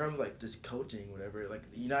 in terms of like this coaching, whatever, like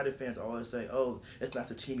United fans always say, "Oh, it's not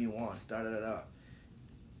the team he wants."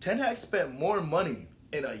 Ten Hag spent more money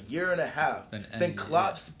in a year and a half than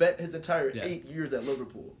Klopp spent his entire 8 years at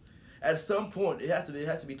Liverpool. At some point, it has to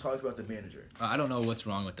be talked about the manager. I don't know what's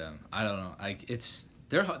wrong with them. I don't know.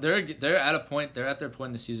 They're at a point. They're at their point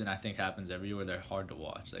in the season. I think happens every year where they're hard to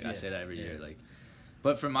watch. I say that every year.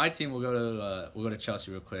 But for my team, we'll go to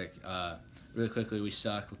Chelsea real quick. Really quickly, we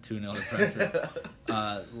suck 2-0 to Brentford.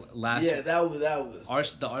 That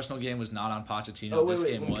was the Arsenal game was not on Pochettino. This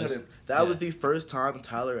game was. That was the first time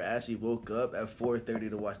Tyler actually woke up at 4:30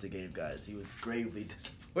 to watch the game, guys. He was gravely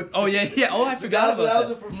disappointed. Oh yeah. Oh, I forgot about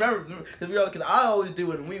that. Remember, because I always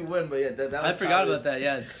do it when we win, but that was. I forgot about that.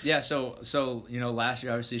 Yeah. So last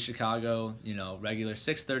year obviously Chicago, regular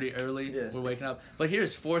 6:30 early. Yes. We're waking up, but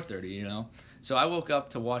here's 4:30. So I woke up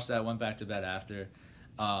to watch that. Went back to bed after.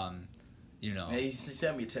 He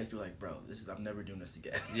sent me a text. Be like, bro, I'm never doing this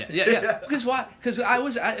again. Yeah. Because why? Because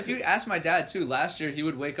if you ask my dad too, last year he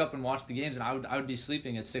would wake up and watch the games, and I would be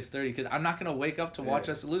sleeping at 6:30 because I'm not gonna wake up to watch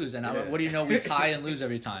us lose. And what do you know? We tie and lose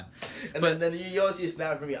every time. And then you always see a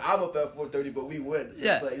snap from me. I'm up at 4:30, but we win. So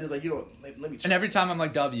it's like you don't let me. And every time I'm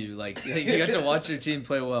like W, like you get to watch your team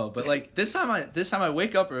play well. But like this time I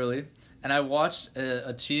wake up early and I watched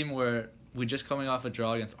a team where we just coming off a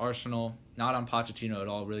draw against Arsenal, not on Pochettino at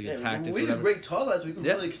all, really good tactics. We did a great talk last week. We're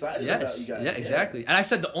really excited about you guys. Yeah, exactly. And I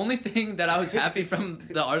said the only thing that I was happy from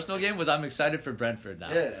the Arsenal game was I'm excited for Brentford now.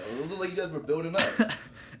 Yeah, it looked like you guys were building up.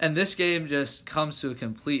 And this game just comes to a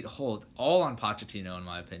complete halt, all on Pochettino, in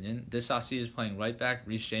my opinion. Disasi is playing right back.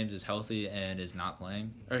 Reece James is healthy and is not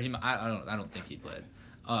playing, or I don't think he played.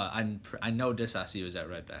 I know Disasi was at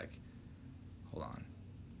right back. Hold on.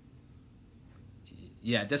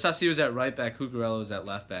 Yeah, Disasi was at right back. Cucurella was at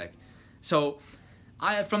left back. So,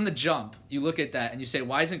 from the jump, you look at that and you say,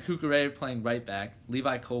 why isn't Cucurella playing right back,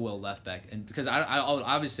 Levi Colwill left back? And because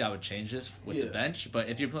obviously I would change this with the bench, but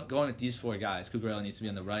if you're going with these four guys, Cucurella needs to be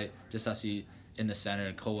on the right, Disasi in the center,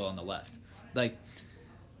 and Colwill on the left. Like,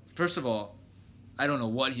 first of all, I don't know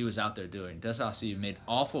what he was out there doing. Disasi made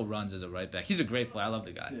awful runs as a right back. He's a great player. I love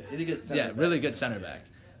the guy. Yeah, he's a good center back. Really good center back.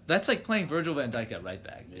 That's like playing Virgil van Dijk at right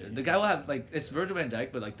back. Dude. The guy will have it's Virgil van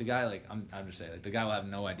Dijk, but the guy I'm just saying the guy will have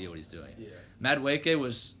no idea what he's doing. Yeah. Madueke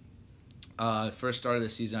was first start of the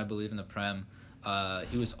season, I believe, in the Prem.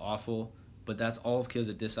 He was awful, but that's all because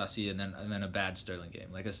of Disasi and then a bad Sterling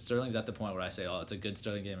game. Like Sterling's at the point where I say, it's a good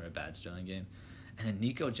Sterling game or a bad Sterling game, and then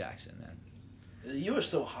Nico Jackson, man. You were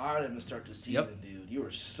so high on him to start the season, dude. You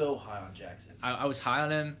were so high on Jackson. I was high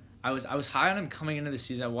on him. I was high on him coming into the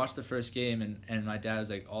season. I watched the first game, and my dad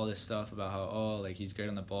was like, all this stuff about how, he's great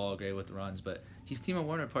on the ball, great with runs, but he's Timo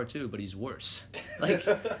Werner part 2, but he's worse.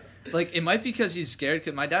 It might be because he's scared.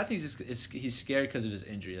 Cause my dad thinks he's scared because of his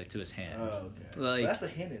injury, to his hand. Oh, okay. That's a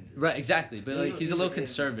hand injury. Right, exactly. But, he's a little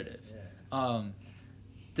conservative. Yeah.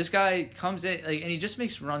 This guy comes in, and he just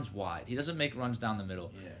makes runs wide. He doesn't make runs down the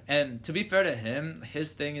middle. Yeah. And to be fair to him,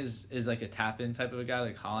 his thing is like a tap-in type of a guy,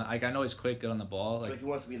 like Holland. Like, I know he's quick, good on the ball. Like he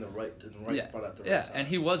wants to be in the right spot at the right time. Yeah, and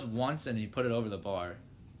he was once, and he put it over the bar.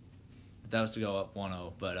 That was to go up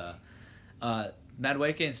 1-0. But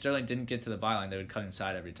Madueke and Sterling didn't get to the byline. They would cut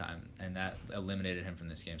inside every time, and that eliminated him from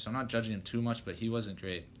this game. So I'm not judging him too much, but he wasn't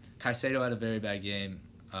great. Caicedo had a very bad game.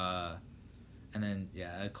 And then,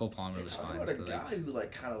 Cole Palmer was fine. Talk about a guy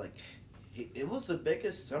who, it was the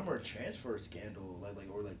biggest summer transfer scandal,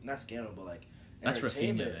 not scandal, but, that's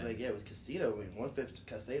entertainment. Rafinha, man. It was Caicedo. 1/5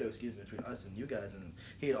 Caicedo, between us and you guys. And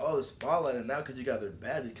he had all the spotlight, and now because you guys are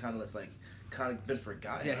bad, he's kind of been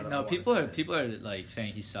forgotten. Yeah, no, people are,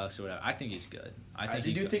 saying he sucks or whatever. I think he's good.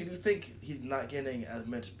 Do you think he's not getting as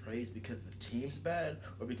much praise because the team's bad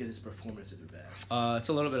or because his performances are bad? It's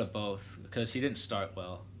a little bit of both, because he didn't start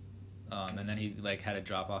well. And then he had a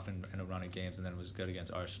drop off in a run of games, and then was good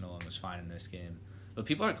against Arsenal and was fine in this game. But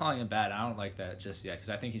people are calling him bad. I don't like that just yet, because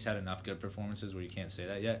I think he's had enough good performances where you can't say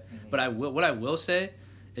that yet. Mm-hmm. But what I will say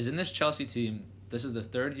is, in this Chelsea team, this is the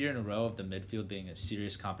third year in a row of the midfield being a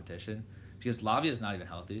serious competition, because Lavia is not even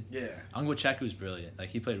healthy. Yeah. Ongwacheku's brilliant.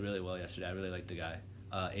 He played really well yesterday. I really like the guy.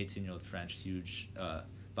 18-year-old French, huge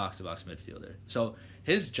box-to-box midfielder. So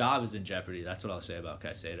his job is in jeopardy. That's what I'll say about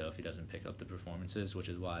Caicedo if he doesn't pick up the performances, which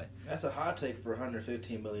is why. That's a hot take for a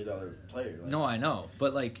 $115 million player. No, I know.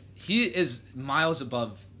 But, he is miles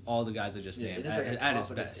above all the guys I just named at his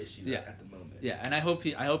best. Issue at the moment. Yeah, and I hope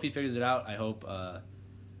he figures it out. I hope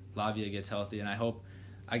Lavia gets healthy, and I hope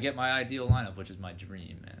I get my ideal lineup, which is my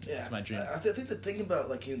dream, man. Yeah, it's my dream. I think the thing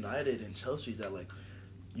about, United and Chelsea is that,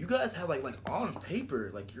 you guys have on paper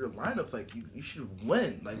your lineups you should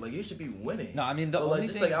win you should be winning. No, I mean the only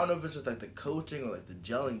thing, I don't know if it's just the coaching or the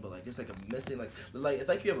gelling, but just a missing it's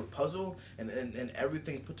like you have a puzzle and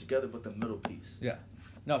everything's put together but the middle piece. Yeah,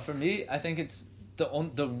 no, for me I think it's the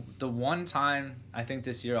one time I think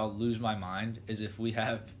this year I'll lose my mind is if we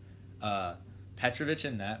have Petrovic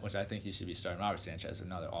in net, which I think he should be starting. Robert Sanchez,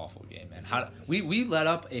 another awful game, man. We let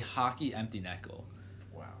up a hockey empty net goal.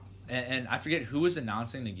 And I forget who was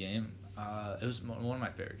announcing the game. It was one of my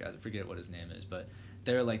favorite guys. I forget what his name is, but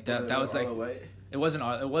they're that was it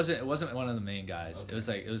wasn't one of the main guys.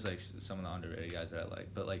 Okay. It was some of the underrated guys that I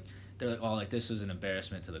like. But they're this is an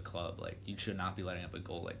embarrassment to the club. You should not be letting up a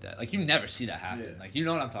goal like that. You never see that happen. Yeah. You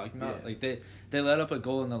know what I'm talking about. Yeah. They let up a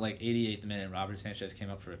goal in the 88th minute. And Robert Sanchez came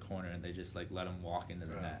up for a corner and they just let him walk into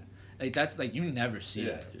the net. That's you never see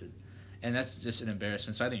that, dude. And that's just an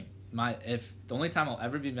embarrassment. So I think if the only time I'll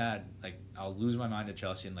ever be mad, I'll lose my mind at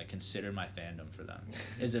Chelsea and consider my fandom for them,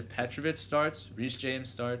 is if Petrovic starts, Reece James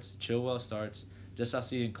starts, Chilwell starts,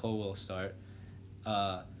 Disasi and Colwill start,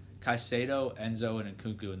 Caicedo, Enzo, and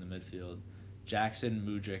Nkunku in the midfield, Jackson,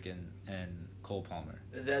 Mudryk, and Cole Palmer.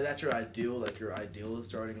 That's your ideal, your ideal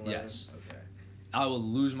starting 11? Yes. Okay. I will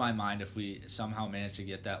lose my mind if we somehow manage to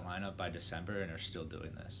get that lineup by December and are still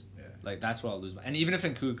doing this. Yeah. That's what I'll lose. And even if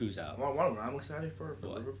Nkunku's out. What I'm excited for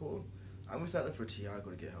Liverpool, I'm excited for Thiago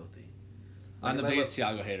to get healthy. I'm the biggest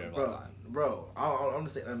Thiago hater of all time. Bro, I'm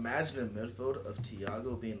just saying, imagine a midfield of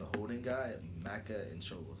Thiago being the holding guy, Maka and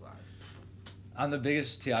Chogugudza. I'm the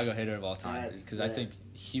biggest Thiago hater of all time because I think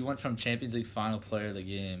he went from Champions League final player of the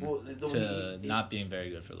game to not being very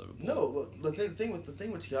good for Liverpool. No, the thing with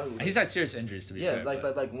Thiago, he's had serious injuries to be fair.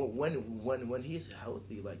 Like when he's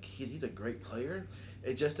healthy, like he's a great player.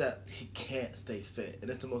 It's just that he can't stay fit, and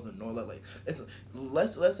it's the most annoying. Like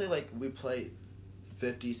let's say like we play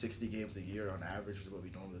 50, 60 games a year on average, which is what we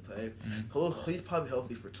normally play. Mm-hmm. He's probably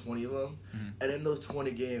healthy for 20 of them, and in those 20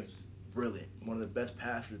 games, brilliant, one of the best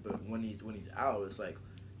passers. But when he's out, it's like,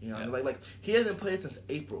 you know, like he hasn't played since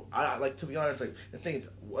April. I like, to be honest, like the thing is,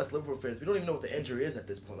 us Liverpool fans, we don't even know what the injury is at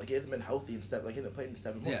this point. Like he hasn't been healthy in he hasn't played in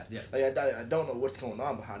 7 months. Yeah. Like I don't know what's going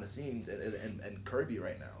on behind the scenes and Kirby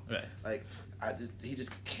right now. Right. Like he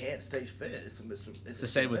just can't stay fit. It's the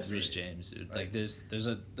same with Reece James, dude. Like there's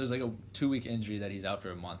like a 2-week injury that he's out for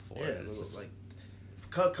a month for. Yeah, it's just, like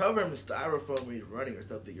cover him in styrofoam when he's running or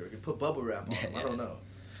something, or put bubble wrap on him. I don't know.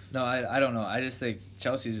 No, I don't know. I just think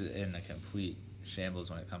Chelsea's in a complete shambles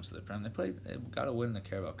when it comes to the Prem. They got to win the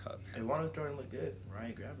Carabao Cup. They want to start to look good.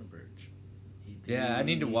 Ryan Gravenberch. I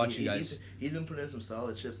need to watch you guys. He's been putting in some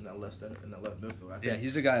solid shifts in that left midfield. I think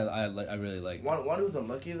he's a guy I really like. One who's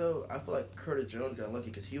unlucky though, I feel like Curtis Jones got unlucky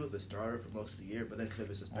because he was the starter for most of the year, but then because of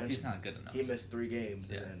his suspension, he's not good enough. He missed 3 games,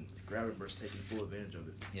 and then Gravenberch's taking full advantage of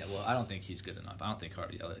it. Yeah, well, I don't think he's good enough. I don't think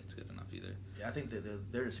Harvey Elliott's good enough either. Yeah, I think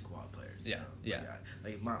they're the squad players. Yeah, you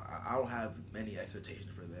know? I don't have any expectation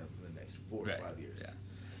for them for the next 4 or 5 years.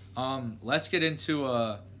 Yeah. Let's get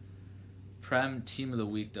into Prem Team of the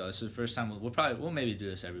Week though. This is the first time we'll maybe do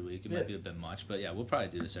this every week. It might be a bit much, but yeah, we'll probably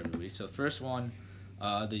do this every week. So first one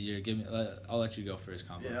of the year, I'll let you go first,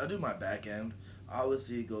 Kombo. Yeah, I'll do my back end.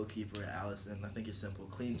 Obviously, goalkeeper Allison. I think it's simple,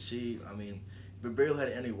 clean sheet. I mean, we barely had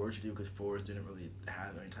any work to do because forwards didn't really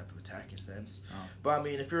have any type of attacking sense. Oh. But I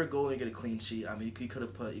mean, if you're a goalie and get a clean sheet, I mean, you could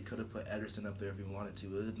have put Ederson up there if you wanted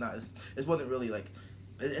to. It wasn't really like.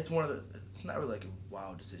 It's not really like a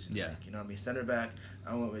wild decision to make, you know what I mean? Center back,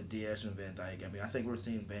 I went with Diaz and Van Dijk. I mean, I think we're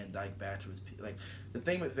seeing Van Dijk back to his peak. Like, the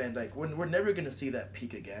thing with Van Dijk, we're never going to see that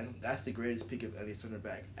peak again. That's the greatest peak of any center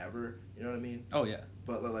back ever, you know what I mean? Oh, yeah.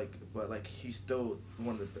 But he's still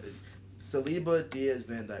one of the Saliba, Diaz,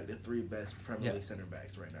 Van Dijk, the 3 best Premier League center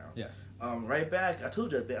backs right now. Yeah. Right back, I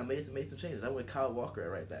told you I made some changes. I went Kyle Walker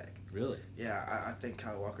at right back. Really? Yeah, I think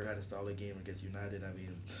Kyle Walker had a solid game against United. I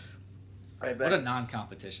mean... Right back. What a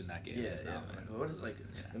non-competition that game is now.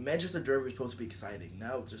 The Manchester Derby is supposed to be exciting.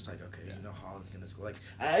 Now it's just like, okay, you know, Haaland's going to score. Like,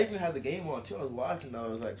 I even had the game on, too. I was watching, I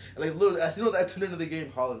was like literally, as soon as I tuned into the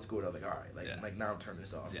game, Haaland scored. I was like, all right, like now I'm turning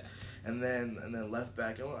this off. Yeah. And then left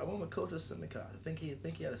back, I went with Coach Simicott. I think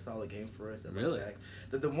he had a solid game for us at left back.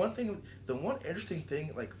 The one interesting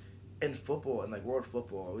thing, like, in football and, like, world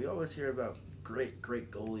football, we always hear about great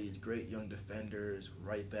goalies, great young defenders,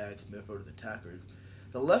 right backs, midfielders, attackers.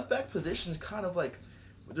 The left back position is kind of like,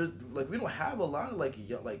 we don't have a lot of like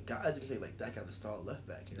guys who can say like that guy's a solid left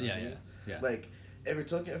back. You know what I mean? Yeah. Like if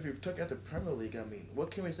you're talking at the Premier League, I mean,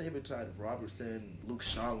 what can we say besides Robertson, Luke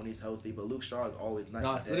Shaw when he's healthy? But Luke Shaw is always nice.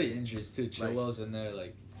 No, it's literally injuries too. Chilwell's in there,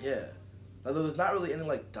 like there's not really any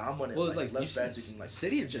like dominant left backs you can like.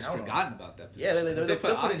 City have just forgotten about that position. Yeah, they're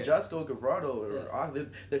putting Josko Guevardo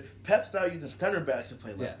or Pep's now using center backs to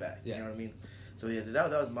play left back. You know what I mean? So yeah, that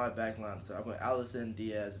was my back line. So I went Allison,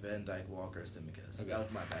 Diaz, Van Dijk, Walker, Simicott. So that was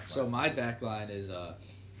my back line. So my back line is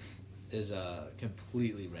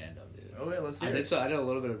completely random, dude. Okay, let's hear it. I did a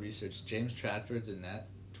little bit of research. James Tradford's in net,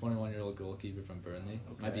 21-year-old goalkeeper from Burnley.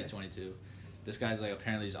 Okay. Might be 22. This guy's like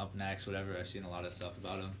apparently he's up next, whatever. I've seen a lot of stuff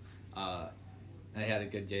about him. And he had a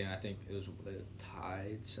good game. I think it was they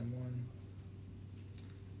tied someone.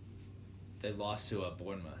 They lost to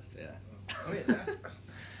Bournemouth. Yeah. Oh,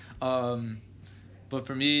 yeah. But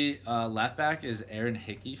for me, left back is Aaron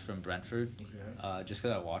Hickey from Brentford. Okay. Just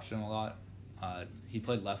because I watched him a lot. He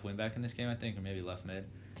played left wing back in this game, I think, or maybe left mid.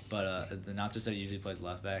 But the announcer said he usually plays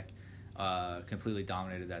left back. Completely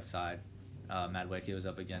dominated that side. Madueke was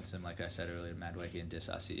up against him, like I said earlier. Madueke and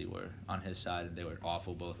Disasi were on his side, and they were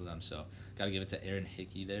awful, both of them. So got to give it to Aaron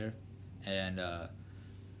Hickey there. And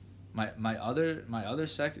my other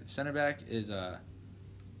center back is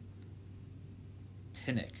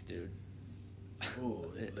Pinnock, dude.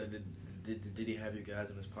 Ooh, did he have you guys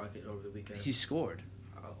in his pocket over the weekend? He scored.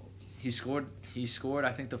 Oh. He scored,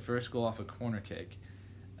 I think, the first goal off a corner kick.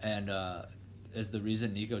 And is the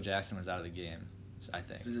reason Nico Jackson was out of the game, I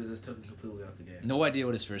think. Just took him completely out the game. No idea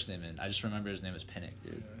what his first name is. I just remember his name was Pinnock,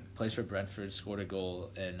 dude. Okay. Plays for Brentford, scored a goal,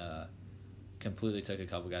 and completely took a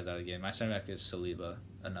couple guys out of the game. My center back is Saliba.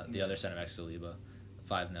 The other center back is Saliba.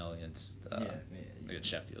 5-0 against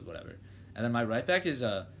Sheffield, whatever. And then my right back is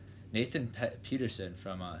Nathan Peterson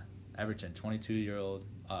from Everton, 22-year-old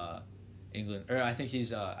England. Or I think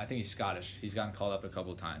he's Scottish. He's gotten called up a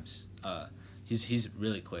couple times. He's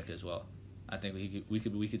really quick as well. I think we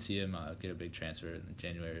could see him get a big transfer in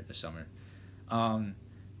January or the summer. And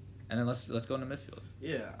then let's go into midfield.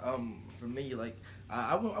 Yeah. For me, like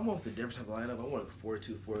I went with a different type of lineup. I went with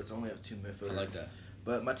 4-2-4. So I only have 2 midfielders. I like that.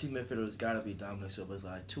 But my 2 midfielders got to be Dominic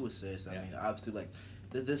Szoboszlai, 2 assists. I mean, obviously, like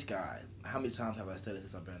this guy. How many times have I said it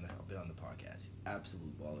since I've been on the podcast?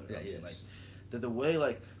 Absolute baller. Yeah, I mean, he is. Like the way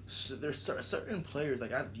like there's certain players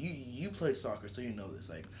like you played soccer, so you know this.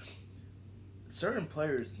 Like certain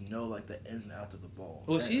players know like the ins and outs of the ball.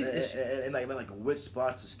 Well, and like which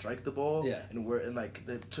spots to strike the ball. Yeah. And where in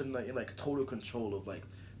total control of like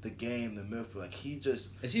the game, the midfield. Like he just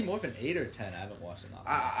is he more of an 8 or 10? I haven't watched him.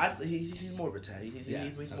 He's more of a 10.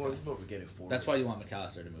 He's more of a getting forward. That's why you want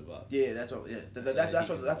McAllister to move up. Yeah, that's what. Yeah, that's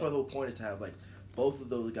why the whole point is to have like both of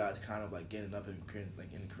those guys kind of like getting up and creating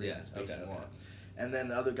the space you want. And then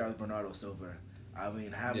the other guy was Bernardo Silva. I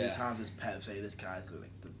mean, how many times does Pep say this guy's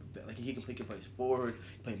like he can play forward,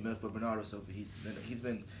 play midfield. Bernardo Silva, he's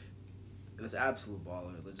been this absolute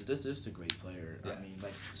baller. Just a great player. Yeah. I mean,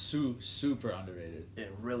 like super underrated. Yeah,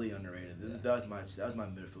 really underrated. Yeah. That was my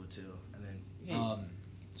midfield too. And then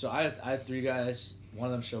so I had 3 guys. One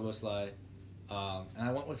of them Szoboszlai, and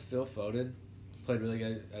I went with Phil Foden. Played really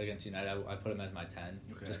good against United. I put him as my 10,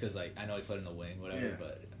 just because like I know he played in the wing, whatever. Yeah.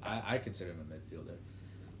 But I consider him a midfielder.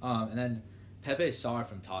 And then Pepe Sarr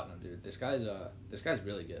from Tottenham, dude. This guy's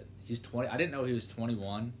really good. He's 20. I didn't know he was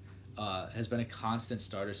 21. Has been a constant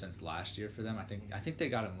starter since last year for them. I think they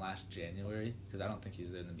got him last January because I don't think he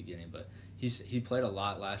was there in the beginning, but he played a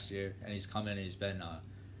lot last year and he's come in and he's been. I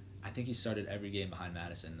think he started every game behind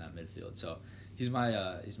Maddison in that midfield. So he's my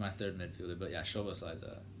 3rd midfielder. But yeah, Szoboszlai's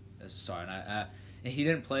a star, and he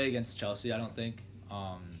didn't play against Chelsea, I don't think.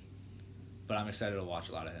 But I'm excited to watch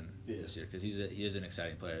a lot of him this year because he is an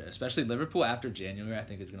exciting player. Especially Liverpool after January, I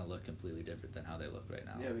think is going to look completely different than how they look right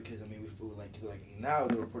now. Yeah, because I mean, we feel like now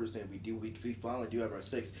the reporters saying we finally do have our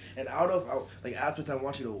 6. And after I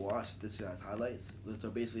want you to watch this guy's highlights.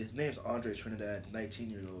 So basically, his name's Andre Trinidad,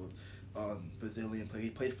 19-year-old Brazilian player.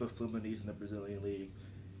 He played for Fluminense in the Brazilian league.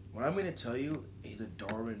 When I'm going to tell you, he's a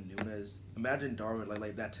Darwin Núñez. Imagine Darwin,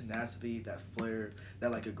 like that tenacity, that flair,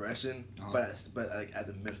 that like aggression, but like as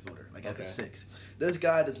a midfielder, like as a 6. This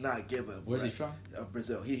guy does not give up. Where's he from?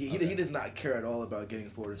 Brazil. He does not care at all about getting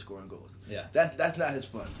forward and scoring goals. Yeah, that's not his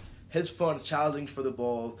fun. His fun is challenging for the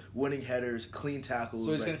ball, winning headers, clean tackles.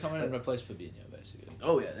 So he's going to come in and replace Fabinho, basically.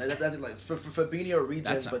 Oh yeah, that's like for Fabinho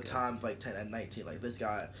regen, but times like 10 and 19. Like this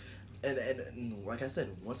guy. And like I said,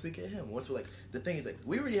 once we get him, the thing is like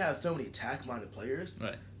we already have so many attack-minded players.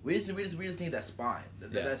 Right. We just need that spine.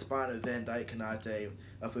 That spine of Van Dijk, Konate,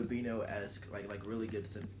 Fabinho-esque, like really good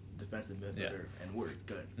defensive midfielder, and we're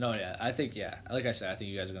good. No, yeah, I think like I said, I think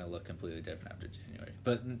you guys are going to look completely different after January.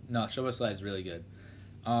 But no, Szoboszlai is really good.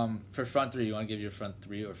 For front 3, you want to give your front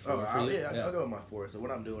 3 or 4? I'll go with my 4. So what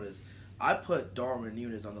I'm doing is I put Darwin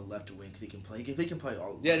Núñez on the left wing because he can play. He can play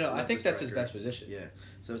all. Yeah, no, I think that's his best position. Yeah,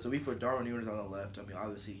 so we put Darwin Núñez on the left. I mean,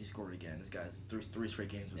 obviously he scored again. This guy's three straight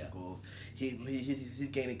games with a goal. He's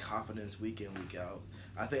gaining confidence week in, week out.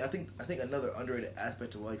 I think another underrated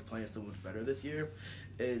aspect of why he's playing so much better this year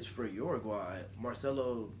is for Uruguay.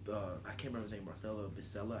 Marcelo, I can't remember his name. Marcelo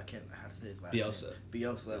Bielsa. I can't how to say his last name.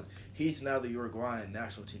 Bielsa. He's now the Uruguayan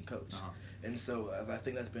national team coach. Uh-huh. And so I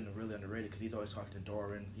think that's been really underrated because he's always talking to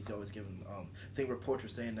Darwin. He's always giving. I think reports are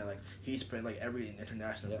saying that like he's spent like every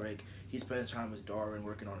international break, he spends time with Darwin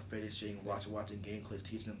working on finishing, watching game clips,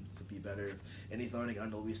 teaching him to be better, and he's learning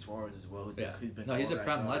under Luis Suarez as well. He's a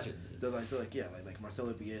prime legend. So Marcelo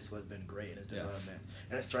Bielsa has been great in his development.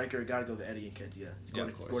 And a striker, got to go with Eddie Nketiah.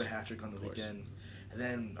 Scored a hat trick on the weekend. And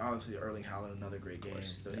then obviously Erling Haaland, another great game.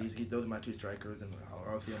 So those are my 2 strikers, and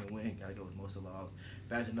obviously on the wing, gotta go with Mo Salah.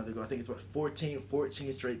 Back to another goal. I think it's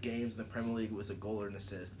 14 straight games in the Premier League with a goal or an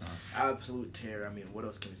assist. Absolute tear. I mean, what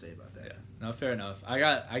else can we say about that? Yeah, no, fair enough. I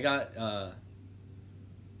got.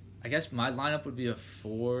 I guess my lineup would be a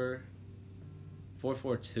 4-4-2,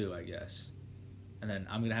 I guess, and then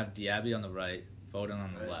I'm gonna have Diaby on the right. Foden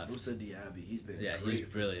on the left. Moussa Diaby, he's been great. He's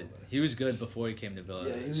brilliant. He was good before he came to Villa.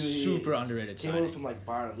 Yeah, super underrated signing. Came over from like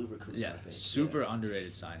Bayern Leverkusen, yeah, I think. Super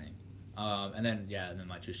underrated signing. And then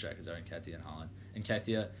my 2 strikers are Nketiah and Haaland.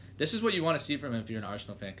 Nketiah, this is what you want to see from him if you're an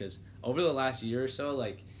Arsenal fan, because over the last year or so,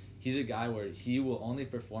 like he's a guy where he will only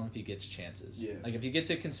perform if he gets chances. Yeah. Like if he gets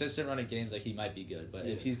a consistent run of games, like he might be good, but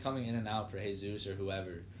if he's coming in and out for Jesus or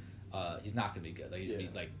whoever, he's not gonna be good. Like he's gonna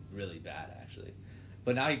be like really bad actually.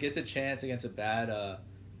 But now he gets a chance against a bad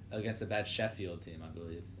against a bad Sheffield team, I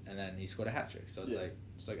believe, and then he scored a hat trick. So it's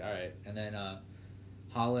like all right. And then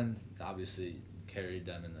Holland obviously carried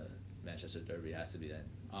them in the Manchester Derby. Has to be then.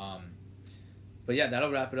 But yeah,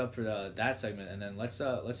 that'll wrap it up for that segment, and then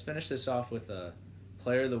let's finish this off with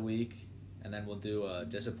player of the week, and then we'll do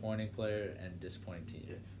disappointing player and disappointing team.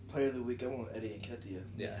 Yeah. Player of the week, I want Eddie Nketiah.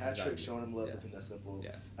 Yeah, hat trick, showing him love. I think that's simple.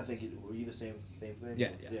 Yeah. I think were you the same thing? Yeah.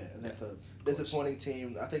 And that's a disappointing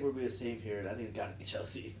team. I think we'll be the same here. I think it's got to be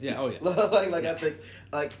Chelsea. Yeah. Oh yeah. I think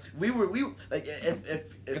we like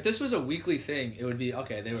if this was a weekly thing, it would be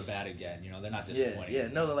okay. They were bad again. You know, they're not disappointing. Yeah.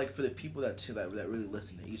 No. Like for the people that really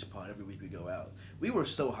listen to each pod every week we go out, we were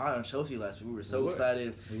so high on Chelsea last week. We were so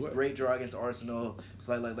excited. Great draw against Arsenal. It's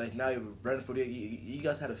like now Brentford. You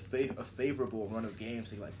guys had a favorable run of games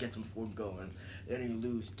to get some form going. And you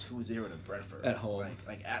lose 2-0 to Brentford at home.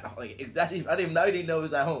 That's even, I didn't even know it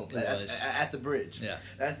was at home. At the bridge. Yeah,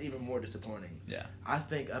 that's even more disappointing. Yeah,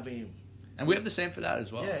 and we have the same for that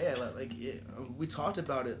as well. We talked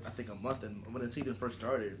about it. I think a month and when the season first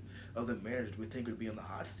started of the managers we think would be on the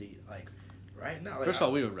hot seat. Right now. First of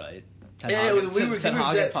all, we were right. Ten Hag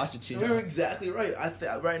and Pochettino. We were exactly right.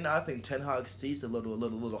 Right now, I think Ten Hag's seat's a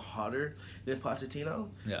little hotter than Pochettino.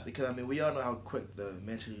 Yeah. Because we all know how quick the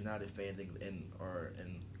Manchester United fans and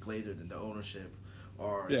Glazer than the ownership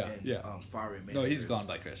are. Firing managers. No, he's gone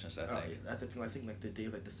by Christmas. I think. I think the day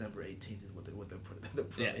of December 18th is what they put on the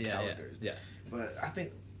calendars. Yeah. But I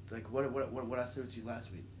think what I said to you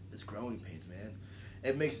last week is growing pains, man.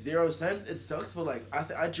 It makes zero sense. It sucks, but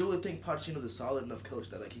I truly think Pochettino's a solid enough coach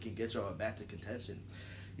that he can get y'all back to contention.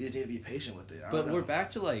 You just need to be patient with it. But we're back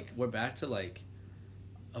to a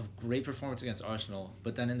great performance against Arsenal.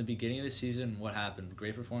 But then in the beginning of the season, what happened?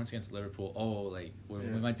 Great performance against Liverpool. We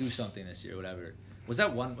might do something this year, whatever. Was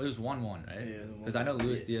that one? It was 1-1, right? Yeah. Because I know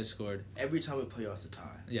Luis Diaz scored. Every time we play off the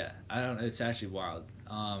tie. Yeah, I don't. It's actually wild.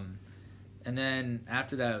 And then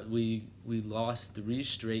after that, we lost 3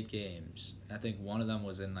 straight games. I think one of them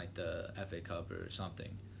was in the FA Cup or something,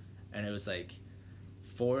 and it was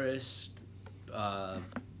Forest.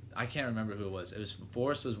 I can't remember who it was. It was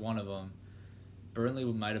Forest was one of them. Burnley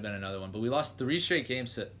might have been another one, but we lost 3 straight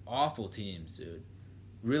games to awful teams, dude,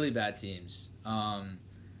 really bad teams. And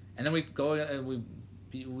then we go and we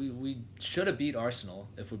should have beat Arsenal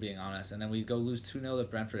if we're being honest, and then we go lose 2-0 to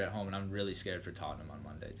Brentford at home, and I'm really scared for Tottenham on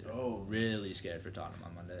Monday, dude. Oh, really scared for Tottenham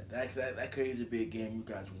on Monday. That could either be a game you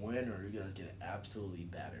guys win or you guys get absolutely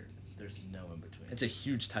battered. There's no in between. It's a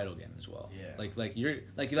huge title game as well. Yeah.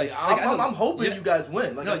 I'm hoping you guys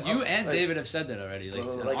win. You and David have said that already.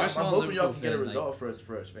 I'm hoping y'all can get a result for us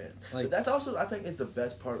fans. But that's also I think is the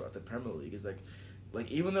best part about the Premier League is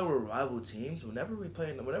even though we're rival teams, whenever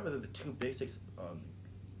the 2 Big 6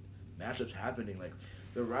 matchups happening,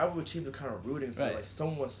 the rival teams are kind of rooting for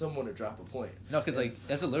someone to drop a point. No, because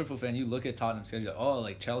as a Liverpool fan, you look at Tottenham's schedule.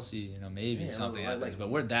 Chelsea, maybe something happens, but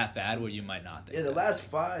we're that bad where you might not think. Yeah, the last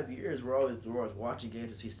 5 years we're always watching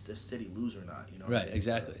games to see if City lose or not. Right,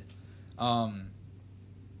 exactly.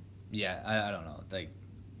 Yeah, I don't know.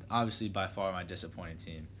 Obviously, by far my disappointing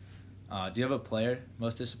team. Do you have a player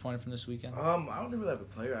most disappointed from this weekend? I don't really have a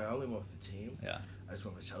player. I only went with the team. Yeah. I just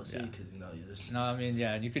went with Chelsea because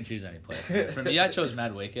you could choose any player. For me, I chose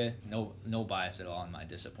Madueke. No bias at on my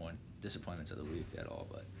disappointments of the week at all.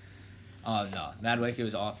 But no, Madueke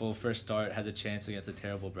was awful. First start, has a chance against a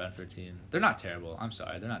terrible Brentford team. They're not terrible. I'm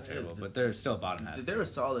sorry, they're not terrible, but they're still bottom half. They're a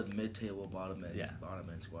solid mid-table bottom end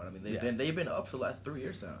squad. They've been up for the last 3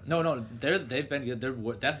 years now. No, they've been good. They're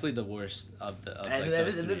definitely the worst of the.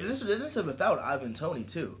 This is without Ivan Toney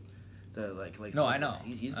too. No, I know.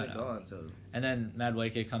 He's been gone. So. And then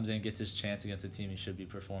Madueke comes in, gets his chance against a team he should be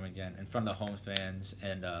performing again in front of the home fans,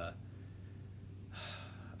 and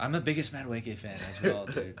I'm the biggest Madueke fan as well,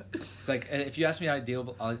 dude. If you asked me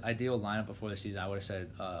ideal lineup before the season, I would have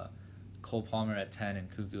said Cole Palmer at 10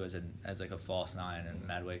 and Cuckoo as a false 9 and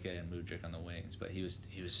Madueke and Mudryk on the wings. But he was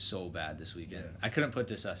so bad this weekend. Yeah. I couldn't put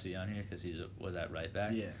Disasi on here because he was at right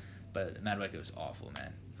back. Yeah. But Madueke was awful,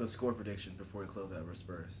 man. So score prediction before we close out for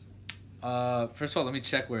Spurs. First of all, let me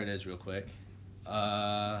check where it is real quick.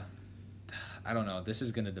 I don't know. This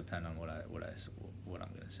is gonna depend on what I'm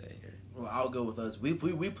gonna say here. Well, I'll go with us. We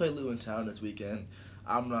play Luton Town this weekend.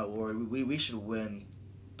 I'm not worried. We should win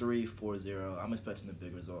 3-4-0. I'm expecting a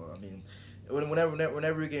big result.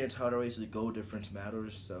 Whenever we get in title races, goal difference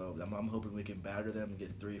matters. So I'm hoping we can batter them and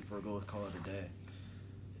get 3-4 goals, call it a day.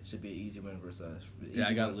 It should be an easy win versus us.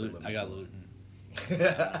 I got Luton.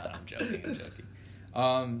 I'm joking.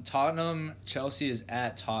 Tottenham, Chelsea is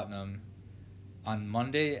at Tottenham. on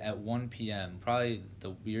Monday at 1 p.m. Probably the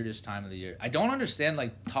weirdest time of the year. I don't understand.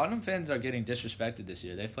 Like, Tottenham fans are getting disrespected this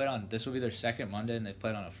year. They've played on, this will be their second Monday, and they've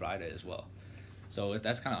played on a Friday as well. So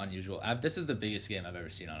that's kind of unusual. This is the biggest game I've ever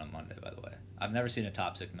seen on a Monday, by the way. I've never seen a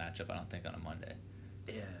top 6 matchup, I don't think, on a Monday.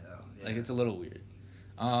 Yeah. Like, it's a little weird.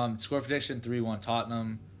 Score prediction, 3-1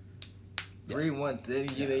 Tottenham.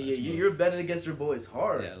 3-1. You're betting against your boys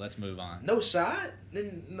hard. Yeah, let's move on. No shot?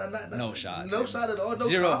 No shot. No shot at all? No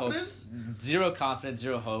zero confidence? Hopes. Zero confidence,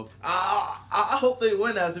 zero hope. I hope they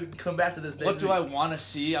win now so we can come back to this next What do week. I want to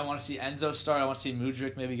see? I want to see Enzo start. I want to see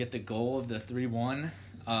Mudryk maybe get the goal of the 3-1.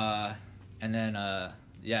 And then,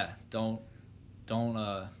 don't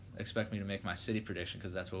expect me to make my City prediction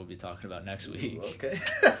because that's what we'll be talking about next week. Okay.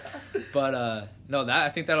 But, no, I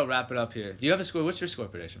think that'll wrap it up here. Do you have a score? What's your score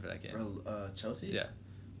prediction for that game? For Chelsea? Yeah.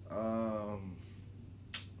 2-1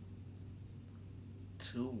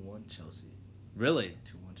 Chelsea. Really?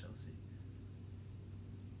 2-1 Chelsea.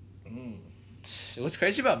 What's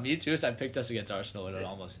crazy about me, too, is I picked us against Arsenal and it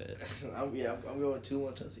almost hit. I'm going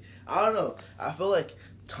 2-1 Chelsea. I don't know. I feel like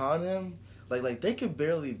Tottenham, like they could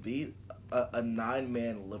barely beat a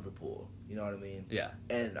 9-man Liverpool. You know what I mean? Yeah.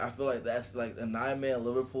 And I feel like that's like a 9-man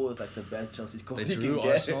Liverpool is like the best Chelsea squad you can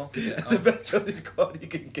Arsenal. get. Yeah. That's the best Chelsea squad you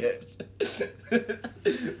can get.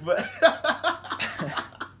 But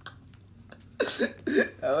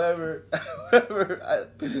however, I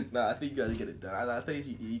think you guys get it done. I think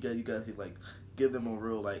you guys could like give them a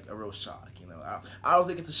real shock. You know, I don't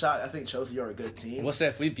think it's a shock. I think Chelsea are a good team. We'll say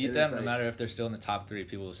if we beat them, no matter if they're still in the top 3,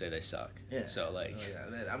 people will say they suck. Yeah. So like,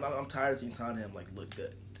 I'm tired of seeing Tottenham like look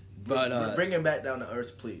good. But bring him back down to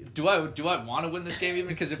earth, please. Do I want to win this game even?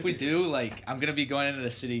 Because if we do, like, I'm gonna be going into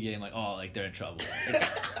the City game like, oh, like they're in trouble.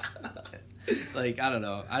 Like I don't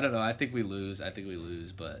know. I think we lose.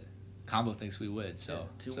 But Kombo thinks we win. So,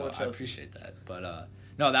 I appreciate that. But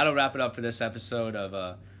no, that'll wrap it up for this episode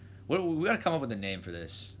of we gotta come up with a name for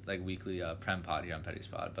this like weekly Prem Pod here on Petty's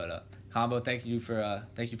Pod. But Kombo, thank you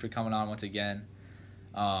for coming on once again.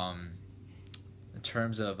 In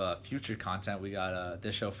terms of future content, we got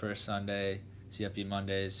this show first Sunday, CFB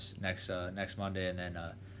Mondays next Monday, and then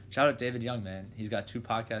shout out David Young, man. He's got 2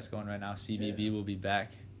 podcasts going right now. CBB will be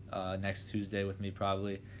back next Tuesday with me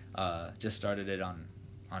probably. Just started it on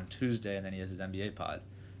Tuesday, and then he has his NBA pod,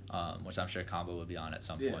 which I'm sure Kombo will be on at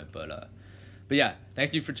some point. But yeah,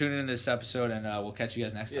 thank you for tuning in this episode, and we'll catch you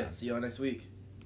guys next time. See y'all next week.